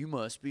 like, you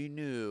must be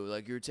new,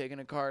 like, you're taking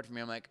a card from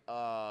me, I'm like,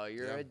 oh,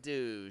 you're a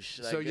douche.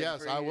 Like, So, good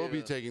yes, for I will you.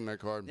 be taking that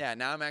card. Yeah,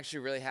 now I'm actually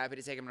really happy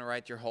to take them to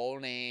write your whole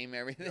name,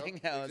 everything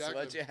else, exactly.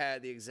 what you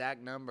had, the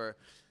exact number.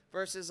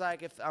 Versus,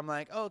 like, if I'm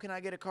like, oh, can I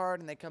get a card?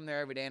 And they come there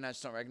every day and I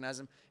just don't recognize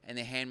them. And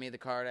they hand me the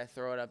card, I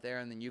throw it up there,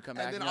 and then you come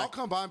back. And then you're I'll like,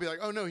 come by and be like,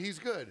 oh, no, he's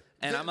good.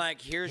 and I'm like,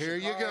 here's Here your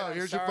you card. go. I'm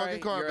Here's your sorry,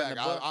 fucking card you're in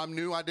back. the book. I'm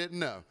new. I didn't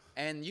know.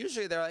 And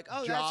usually they're like, oh,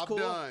 that's Job cool.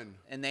 done.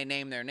 And they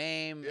name their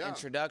name, Yeah.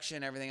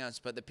 introduction, everything else.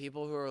 But the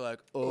people who are like,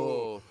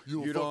 oh,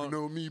 you don't fucking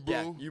know me, bro.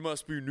 Yeah, you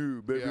must be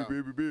new, baby, Yeah.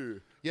 baby, baby.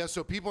 Yeah,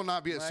 so people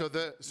not be Like, so what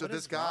this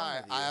is guy,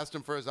 wrong with I you? asked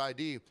him for his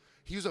ID.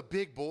 He was a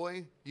big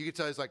boy. You could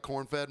tell he's like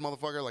corn-fed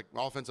motherfucker, like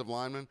offensive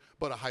lineman,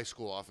 but a high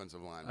school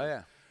offensive lineman. Oh,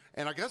 yeah.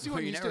 And I guess he Well,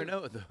 wasn't you used never to,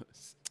 know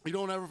those. You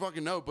don't ever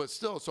fucking know, but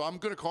still. So I'm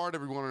gonna card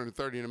everyone under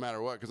 30 no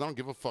matter what, because I don't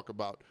give a fuck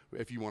about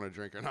if you want to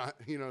drink or not.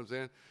 You know what I'm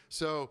saying?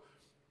 So,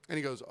 and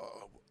he goes,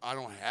 oh, I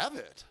don't have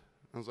it.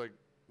 I was like,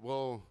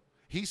 well,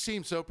 he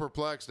seemed so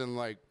perplexed and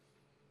like.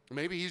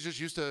 Maybe he's just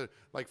used to,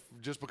 like,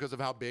 just because of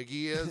how big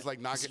he is,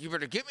 like, not You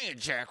better give me a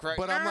jack right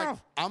But now. I'm like,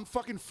 I'm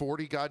fucking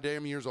 40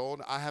 goddamn years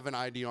old. I have an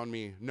ID on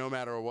me no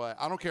matter what.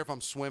 I don't care if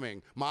I'm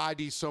swimming. My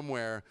ID's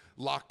somewhere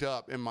locked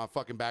up in my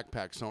fucking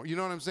backpack. So, you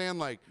know what I'm saying?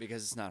 Like,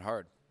 because it's not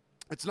hard.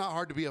 it's not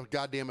hard to be a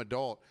goddamn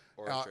adult.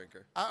 Or a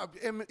drinker.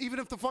 And even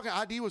if the fucking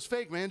ID was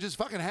fake, man, just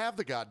fucking have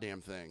the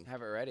goddamn thing.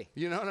 Have it ready.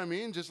 You know what I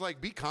mean? Just,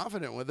 like, be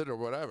confident with it or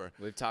whatever.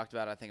 We've talked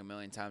about it, I think, a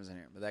million times in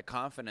here. But that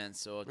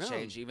confidence will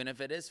change even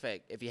if it is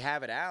fake. If you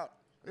have it out,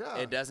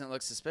 it doesn't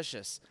look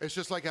suspicious. It's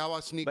just like how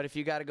I sneak. But if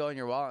you got to go in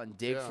your wallet and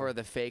dig Yeah. for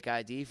the fake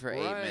ID for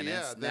 8 Right,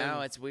 minutes, yeah, now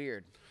then- it's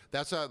weird.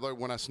 That's how, like,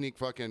 when I sneak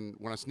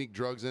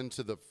drugs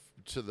into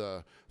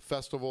the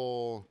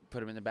festival.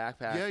 Put them in the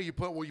backpack. Yeah, you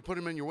put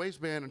them in your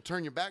waistband and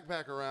turn your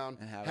backpack around,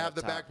 And have it have up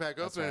the top. backpack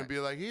That's open, right. and be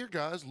like, "Here,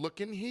 guys,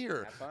 look in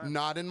here, Have fun.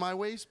 not in my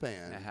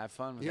waistband." And have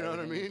fun with You know what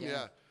I everything mean? you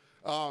Yeah.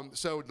 can.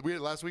 So we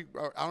last week.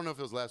 I don't know if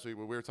it was last week,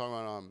 but we were talking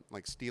about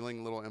like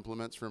stealing little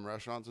implements from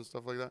restaurants and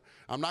stuff like that.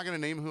 I'm not gonna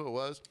name who it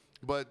was,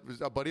 but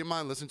a buddy of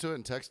mine listened to it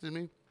and texted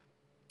me,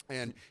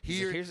 and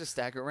He's like, here's a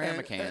stack of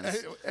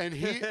ramekins. and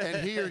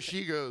he or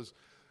she goes,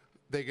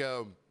 they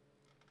go,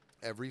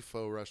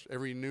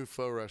 every new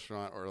faux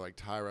restaurant or like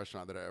Thai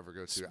restaurant that I ever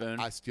go to, Spoon?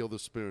 I steal the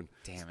spoon.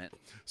 Damn it.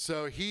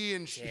 So he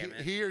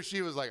or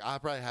she was like, I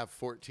probably have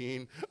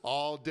 14,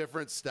 all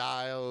different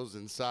styles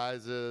and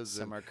sizes.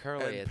 Some and, are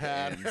curly and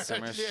at the end.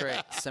 Some are Yeah.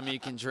 straight. Some you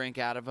can drink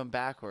out of them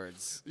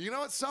backwards. You know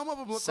what? Some of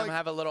them look Some like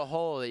have a little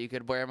hole that you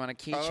could wear them on a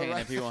keychain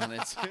right. if you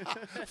wanted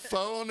to.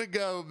 pho on the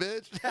go,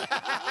 bitch.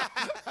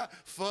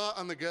 Pho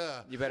on the go.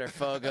 You better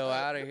go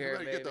out of here, You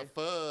better baby. get the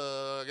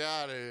fuck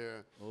out of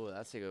here. Oh,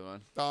 that's a good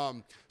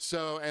one.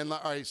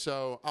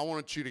 So I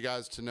want you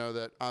guys to know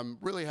that I'm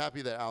really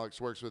happy that Alex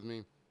works with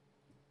me,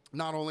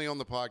 not only on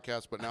the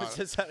podcast, but now. I was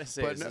just about to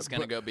say, is this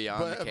going to go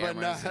beyond the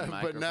cameras and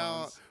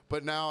microphones?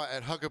 But now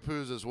at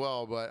Huckapoo's as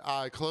well. But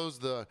I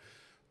closed the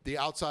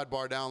outside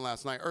bar down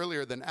last night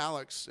earlier than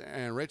Alex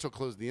and Rachel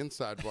closed the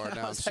inside bar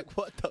down. I was like,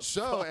 what the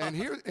So fuck?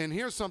 and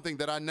here's something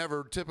that I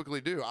never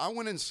typically do. I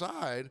went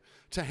inside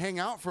to hang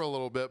out for a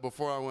little bit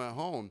before I went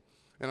home.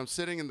 And I'm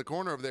sitting in the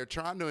corner over there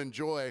trying to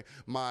enjoy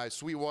my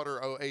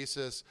Sweetwater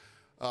Oasis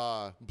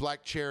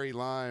black cherry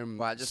lime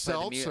Well, I just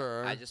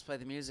seltzer. I just play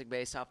the music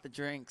based off the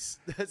drinks.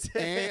 That's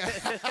it.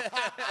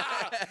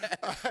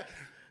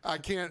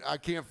 And I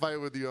can't fight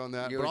with you on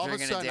that. You but were all of a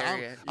drinking a sudden,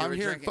 Darius. You I'm were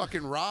hearing drinking-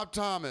 fucking Rob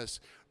Thomas,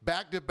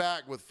 back to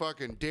back with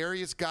fucking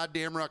Darius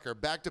goddamn Rucker,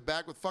 back to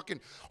back with fucking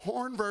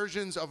horn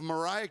versions of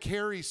Mariah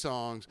Carey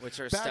songs, Which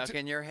are back stuck to-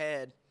 in your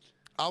head.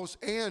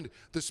 and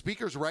the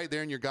speaker's right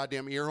there in your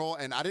goddamn ear hole,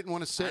 and I didn't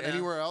want to sit I know.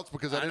 anywhere else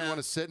because I didn't know. want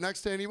to sit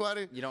next to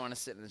anybody. You don't want to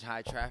sit in the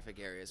high traffic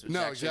areas. Which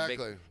No, is actually a big-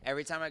 exactly.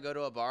 every time I go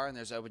to a bar and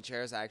there's open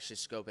chairs, I actually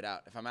scope it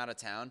out. If I'm out of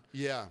town,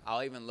 Yeah.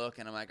 I'll even look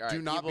and I'm like, all right,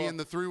 Do not be people, in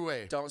the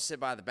throughway. Don't sit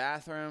by the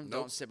bathroom. Nope.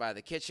 Don't sit by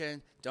the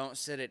kitchen. Don't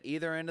sit at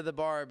either end of the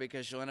bar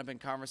because you'll end up in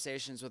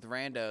conversations with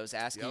randos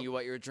asking Yep. you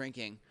what you're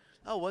drinking.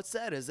 Oh, what's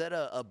that? Is that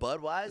a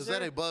Budweiser? Is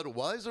that a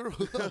Budweiser?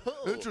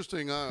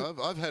 Interesting.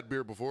 I've had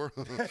beer before.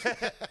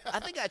 I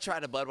think I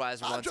tried a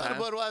Budweiser I've one tried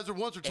time. a Budweiser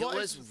once or It twice.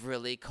 was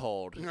really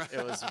cold.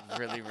 It was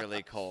really,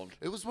 really cold.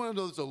 It was one of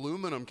those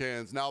aluminum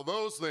cans. Now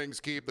those things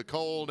keep the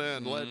cold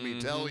in. Let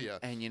me tell you.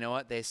 And you know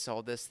what? They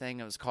sold this thing.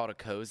 It was called a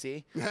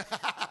cozy.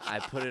 I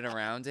put it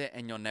around it,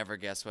 and you'll never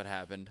guess what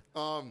happened.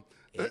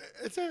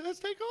 It's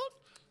they called.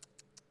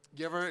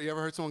 You ever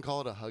heard someone call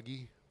it a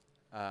Huggy?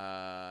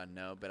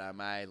 No, but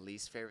my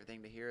least favorite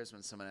thing to hear is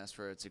when someone asks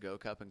for a to-go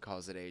cup and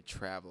calls it a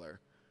traveler.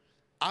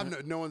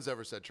 No one's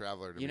ever said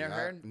traveler to me. You never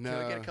heard? No.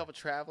 Can we get a couple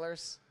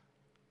travelers?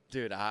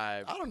 Dude,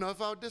 I don't know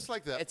if I would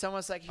dislike that. It's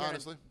almost like hearing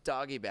honestly. a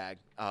doggy bag.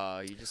 Oh,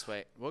 you just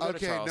wait. We'll go to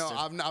Okay,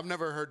 Charleston. no, I've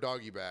never heard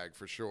doggy bag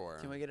for sure.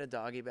 Can we get a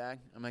doggy bag?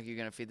 I'm like, you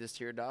gonna feed this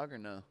to your dog or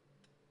no?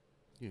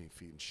 You ain't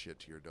feeding shit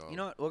to your dog. You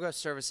know what? We'll go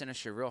service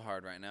industry real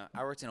hard right now.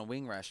 I worked in a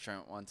wing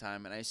restaurant one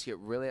time, and I used to get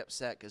really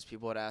upset because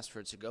people would ask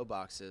for to-go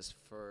boxes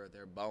for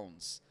their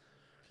bones.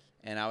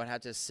 And I would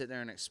have to sit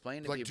there and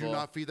explain to Like, people do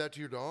not feed that to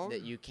your dog?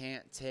 that you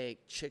can't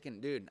take chicken.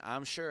 Dude,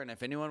 I'm sure. And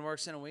if anyone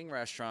works in a wing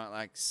restaurant,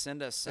 like,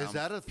 send us some. Is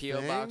that a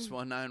P.O. Box thing?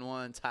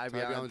 191, Tybee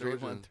Tybee Island Georgia,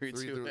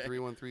 31328.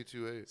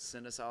 31328.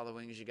 Send us all the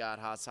wings you got,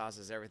 hot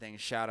sauces, everything.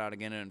 Shout out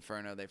again to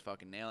Inferno. They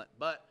fucking nail it.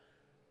 But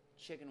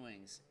chicken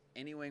wings,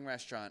 any wing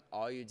restaurant,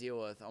 all you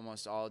deal with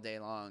almost all day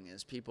long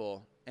is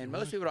people. And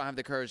most people don't have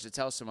the courage to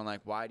tell someone,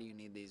 like, why do you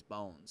need these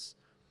bones?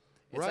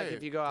 It's right. like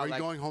if you go out, Are you like,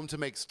 going home to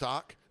make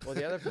stock? well,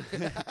 the other,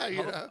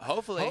 You know?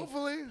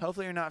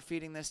 hopefully you're not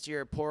feeding this to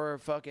your poor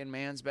fucking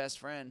man's best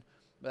friend.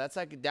 But that's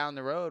like down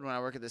the road when I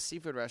work at the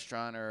seafood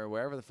restaurant or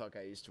wherever the fuck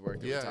I used to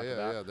work. That we talk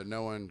about. That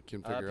no one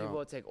can figure People out.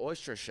 will take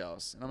oyster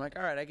shells, and I'm like,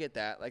 all right, I get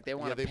that. Like they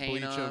want Yeah, to they paint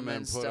bleach them 'em and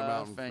and put 'em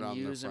out stuff, in- and out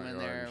in their use them front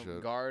in yard their and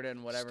shit.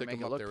 garden, whatever, Stick make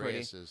 'em it up look their pretty.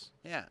 asses.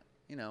 Yeah,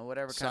 you know,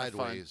 whatever kind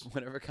Sideways. of fun,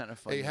 whatever kind of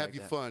fun. Hey, you have like you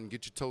that. fun.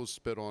 Get your toes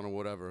spit on or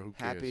whatever. Who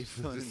cares?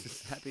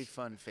 Happy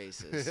fun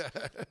faces.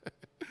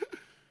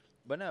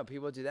 But no,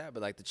 people do that.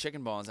 But like the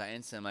chicken bones, I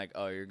instantly like,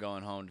 oh, you're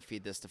going home to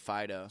feed this to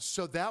Fido.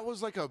 So that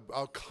was like a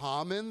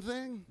common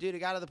thing? Dude, it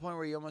got to the point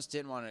where you almost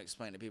didn't want to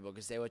explain to people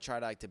because they would try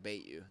to like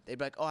debate you. They'd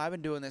be like, "Oh, I've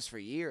been doing this for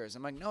years."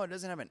 I'm like, "No, it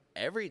doesn't happen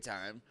every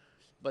time."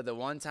 But the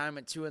one time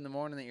at 2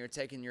 a.m. that you're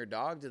taking your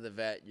dog to the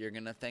vet, you're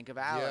gonna think of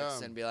Alex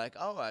Yeah. and be like,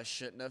 "Oh, I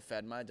shouldn't have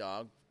fed my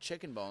dog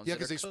chicken bones." Yeah, that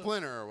because they are cooked."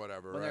 splinter or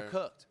whatever, when right? they're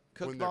cooked.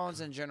 Cooked When they're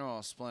bones in general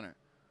will splinter.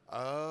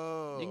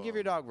 Oh. You can give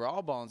your dog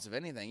raw bones of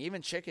anything,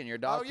 even chicken. Your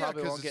dog Oh, yeah,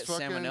 probably 'cause won't get it's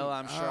fucking- salmonella.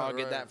 I'm sure oh, I'll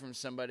get that right. from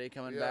somebody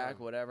coming Yeah. back,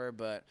 whatever.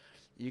 But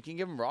you can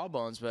give them raw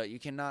bones, but you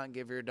cannot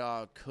give your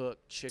dog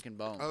cooked chicken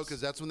bones. Oh,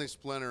 because that's when they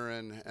splinter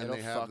and It'll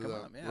they have fuck the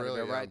them up. Yeah, really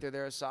they'll go right yeah. through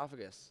their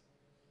esophagus,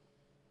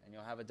 and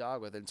you'll have a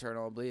dog with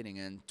internal bleeding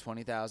and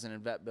 20,000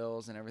 in vet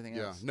bills and everything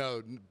Yeah, else.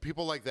 no,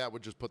 people like that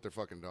would just put their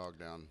fucking dog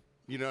down.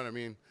 You know what I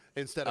mean?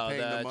 Instead of Oh,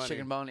 paying the the money.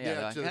 chicken bone. Yeah,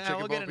 they're like, to the "Eh, chicken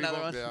we'll get bone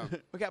another people, one. Yeah.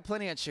 We got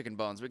plenty of chicken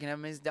bones. We can have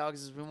as many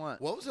dogs as we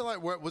want. What was it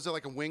like? Was it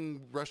like a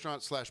wing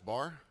restaurant /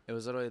 bar? It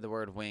was literally the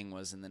word "wing"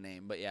 was in the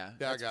name, but yeah,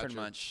 Yeah, I that's got pretty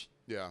you. much.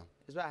 Yeah.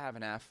 It's about half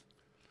and half.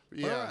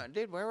 Yeah.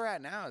 Dude, where we're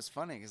at now is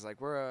funny because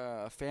like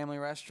we're a family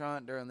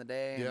restaurant during the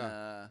day.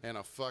 Yeah. And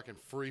a fucking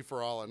free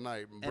for all at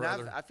night, And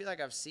brother. I feel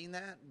like I've seen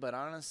that, but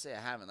honestly,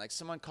 I haven't. Like,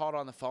 someone called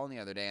on the phone the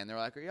other day, and they were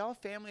like, "Are y'all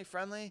family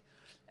friendly?"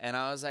 And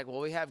I was like,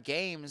 "Well, we have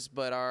games,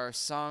 but our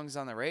songs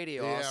on the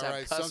radio also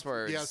have cuss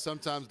words." Yeah,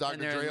 sometimes Dr.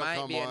 And there Dre will might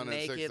come be a on at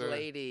naked 6:30.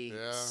 lady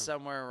Yeah.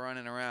 somewhere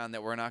running around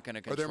that we're not going to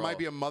Or control. there might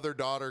be a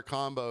mother-daughter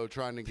combo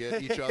trying to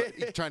get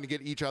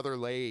each other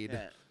laid.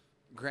 Yeah.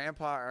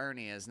 Grandpa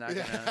Ernie is not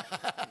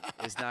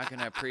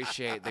gonna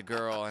appreciate the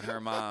girl and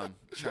her mom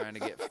trying to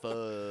get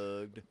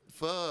fugged.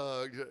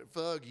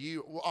 Fug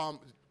you.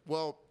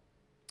 Well,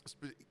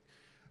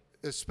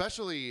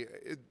 especially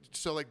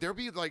so like there'll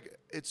be like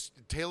it's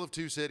Tale of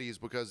Two Cities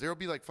because there'll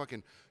be like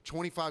fucking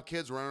 25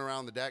 kids running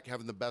around the deck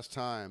having the best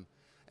time,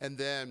 and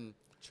then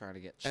Trying to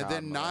get and child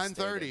then molested.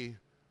 9:30,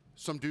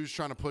 some dude's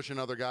trying to push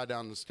another guy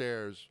down the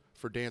stairs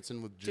for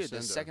dancing with Dude, Jacinda.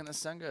 the second the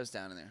sun goes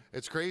down in there.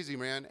 It's crazy,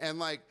 man. And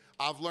like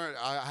I've learned,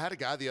 I had a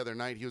guy the other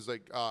night. He was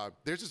like,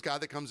 "There's this guy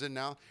that comes in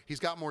now. He's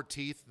got more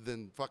teeth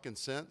than fucking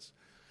sense.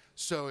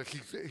 So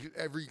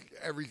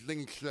everything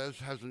he says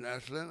has an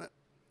S in it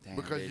Damn,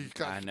 because dude, he's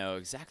got I know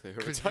exactly who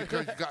we're because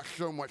talking he's got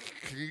so much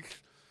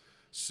teeth.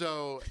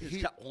 So He's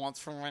he got once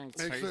for one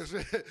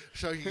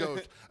so he goes,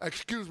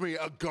 "Excuse me,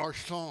 a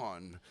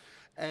garçon,"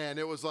 and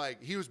it was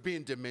like he was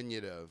being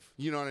diminutive.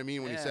 You know what I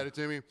mean when he Yeah. said it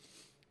to me.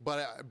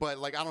 But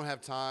like I don't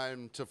have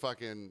time to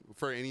fucking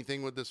for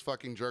anything with this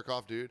fucking jerk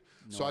off dude.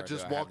 So I Nor do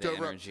just I have walked the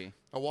over. energy.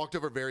 I walked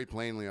over very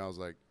plainly. I was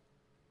like,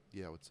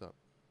 yeah, what's up?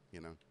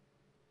 You know.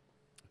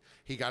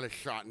 He got a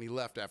shot and he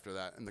left after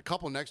that. And the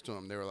couple next to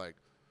him, they were like,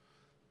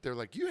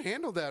 you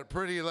handled that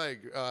pretty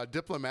like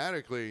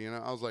diplomatically. You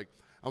know, I was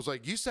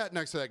like, you sat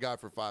next to that guy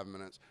for 5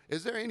 minutes.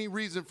 Is there any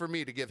reason for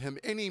me to give him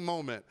any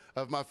moment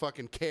of my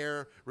fucking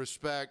care,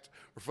 respect,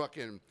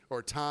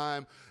 or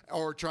time,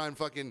 or try and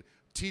fucking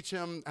teach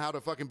him how to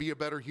fucking be a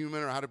better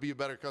human or how to be a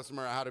better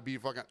customer or how to be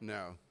fucking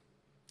no.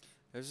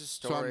 There's a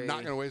story. So I'm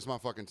not gonna waste my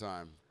fucking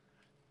time.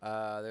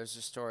 There's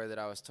a story that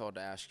I was told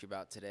to ask you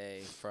about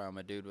today from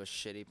a dude with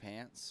shitty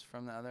pants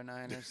from the other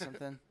night or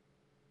something.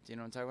 Do you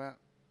know what I'm talking about?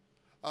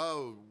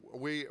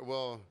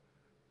 Oh,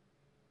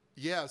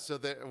 yeah. So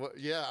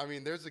yeah. I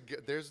mean, there's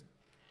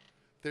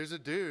a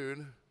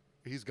dude.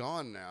 He's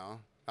gone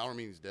now. I don't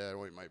mean he's dead.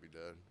 Well, he might be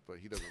dead, but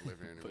he doesn't live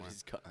here anymore. But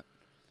he's gone.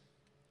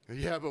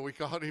 Yeah, but we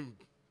called him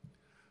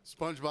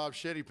SpongeBob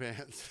Shitty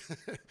Pants.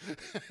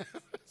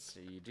 So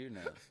you do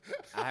know.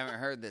 I haven't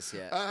heard this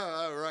yet.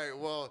 Right.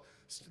 Well,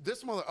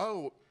 this mother.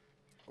 Oh,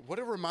 what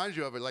it reminds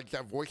you of it, like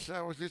that voice that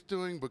I was just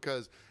doing,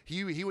 because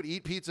he would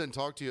eat pizza and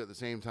talk to you at the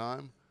same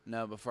time.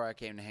 No, before I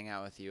came to hang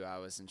out with you, I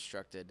was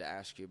instructed to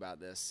ask you about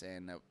this,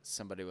 and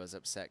somebody was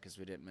upset because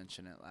we didn't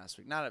mention it last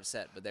week. Not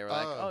upset, but they were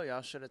like, "Oh,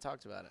 y'all should have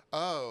talked about it."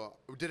 Oh,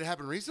 did it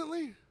happen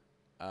recently?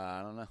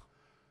 I don't know.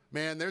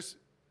 Man, there's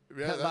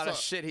a lot of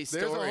shitty stories.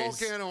 There's a whole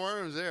can of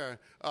worms there.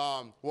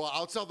 Well,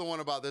 I'll tell the one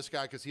about this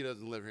guy because he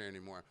doesn't live here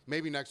anymore.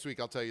 Maybe next week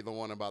I'll tell you the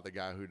one about the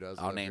guy who does.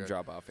 I'll live name here.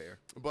 drop off here.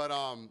 But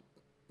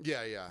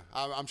yeah.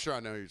 I'm sure I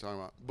know who you're talking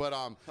about. But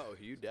oh,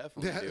 you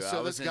definitely do. So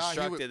I was this guy,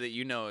 instructed that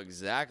you know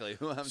exactly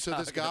who I'm talking about.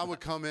 So this guy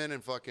would come in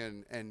and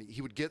and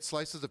he would get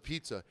slices of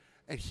pizza,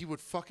 and he would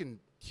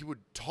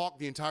talk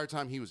the entire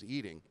time he was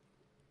eating.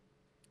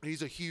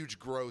 He's a huge,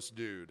 gross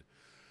dude.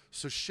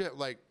 So shit,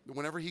 like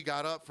whenever he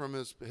got up from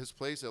his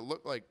place, it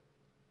looked like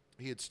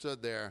he had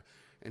stood there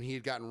and he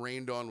had gotten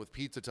rained on with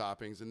pizza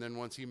toppings, and then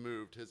once he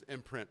moved, his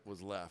imprint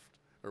was left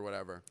or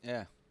whatever.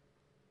 Yeah.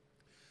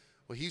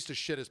 Well, he used to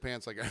shit his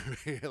pants like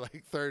every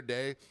like third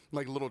day,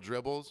 like little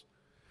dribbles,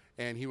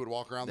 and he would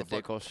walk around the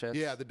Dickel shits?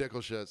 Yeah, the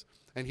Dickel shits,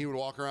 and he would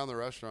walk around the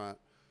restaurant,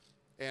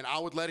 and I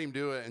would let him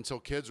do it until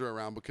kids were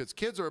around, because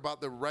kids are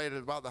about the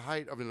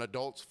height of an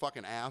adult's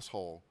fucking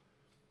asshole,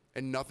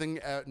 and nothing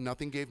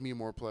gave me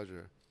more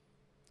pleasure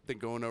than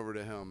going over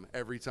to him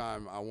every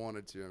time I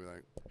wanted to and be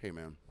like, "Hey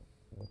man,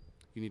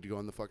 you need to go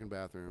in the fucking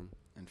bathroom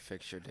and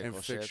fix your Dickel and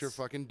fix shits. your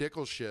fucking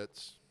Dickel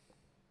shits."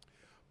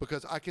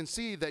 Because I can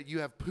see that you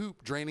have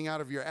poop draining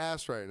out of your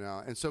ass right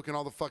now, and so can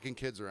all the fucking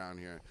kids around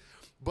here.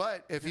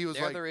 But if he was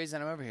They're like, the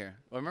reason I'm over here.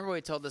 Well, remember we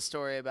told the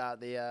story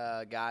about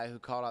the guy who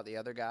called out the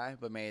other guy,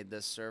 but made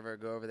the server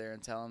go over there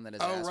and tell him that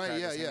his ass crack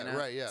was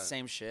hanging out?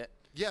 Same shit.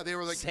 Yeah, they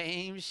were like,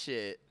 same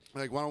shit.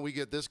 Like, why don't we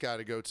get this guy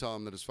to go tell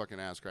him that his fucking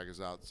ass crack is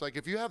out? It's like,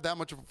 if you have that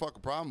much of a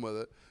fucking problem with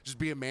it, just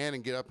be a man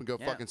and get up and go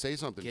fucking say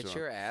something to him. Get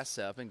your ass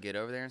up and get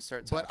over there and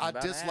start talking about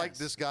But I disliked ass.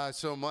 this guy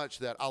so much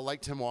that I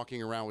liked him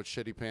walking around with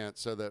shitty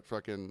pants, so that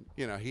fucking,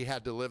 he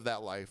had to live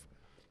that life.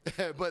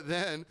 But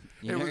then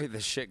you're the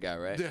shit guy,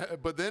 right?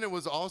 But then it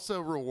was also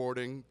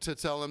rewarding to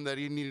tell him that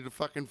he needed to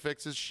fucking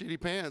fix his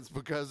shitty pants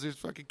because there's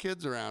fucking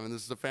kids around and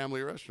this is a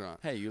family restaurant.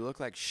 Hey, you look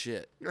like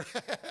shit. You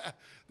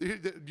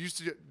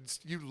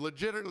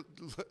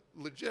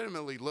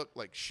legitimately look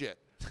like shit,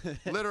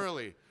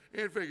 literally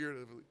and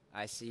figuratively.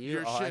 I see you.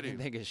 You're all shitting. I can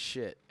think is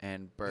shit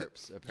and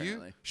burps.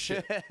 Apparently, You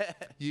shit.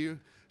 You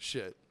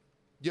shit.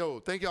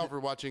 Yo, thank y'all for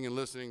watching and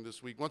listening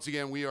this week. Once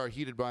again, we are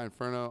Heated by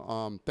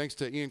Inferno. Thanks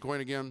to Ian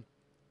Coyne again.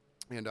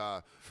 And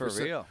for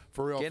real,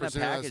 for getting a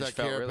sending us package that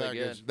felt care really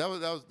package. good.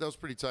 That was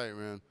pretty tight,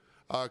 man.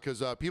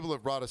 Because people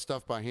have brought us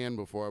stuff by hand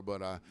before,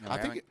 but I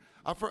think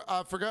I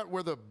forgot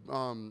where the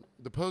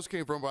post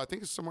came from, but I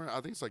think it's somewhere.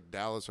 I think it's like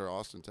Dallas or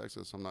Austin,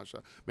 Texas. I'm not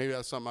sure. Maybe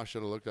that's something I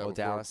should have looked at. Well,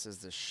 before, Dallas is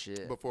the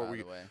shit. Before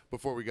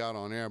we got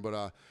on air,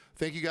 but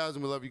thank you guys,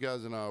 and we love you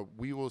guys, and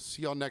we will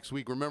see y'all next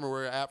week. Remember,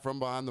 we're at From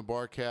Behind the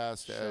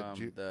Barcast.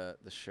 The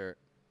shirt.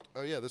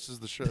 Oh yeah, this is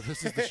the shirt.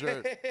 This is the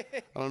shirt.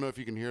 I don't know if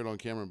you can hear it on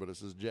camera, but it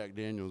says Jack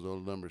Daniels,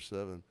 old number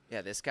 7.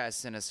 Yeah, this guy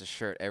sent us a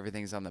shirt.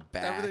 Everything's on the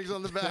back. Everything's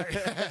on the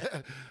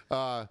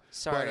back.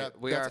 Sorry,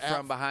 we are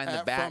From Behind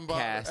the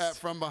Backcast. At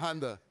From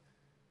Behind the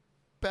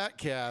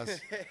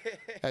Backcast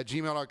at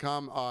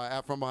gmail.com.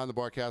 At From Behind the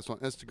Barcast on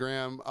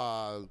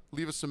Instagram.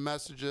 Leave us some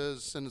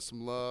messages. Send us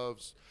some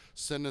loves.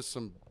 Send us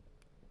some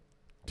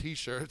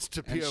T-shirts to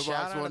And P.O. Box shout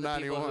out to the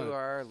 191. people who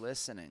are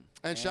listening.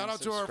 And shout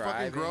out to our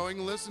fucking subscribing. growing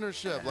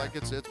listenership. Like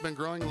it's been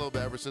growing a little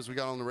bit ever since we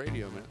got on the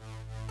radio, man.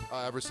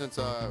 Ever since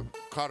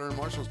Cotter and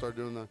Marshall started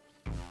doing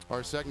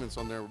our segments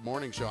on their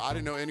morning show. I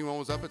didn't know anyone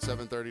was up at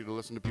 7:30 to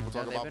listen to people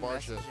talk They've about been bar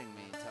shit. messaging me.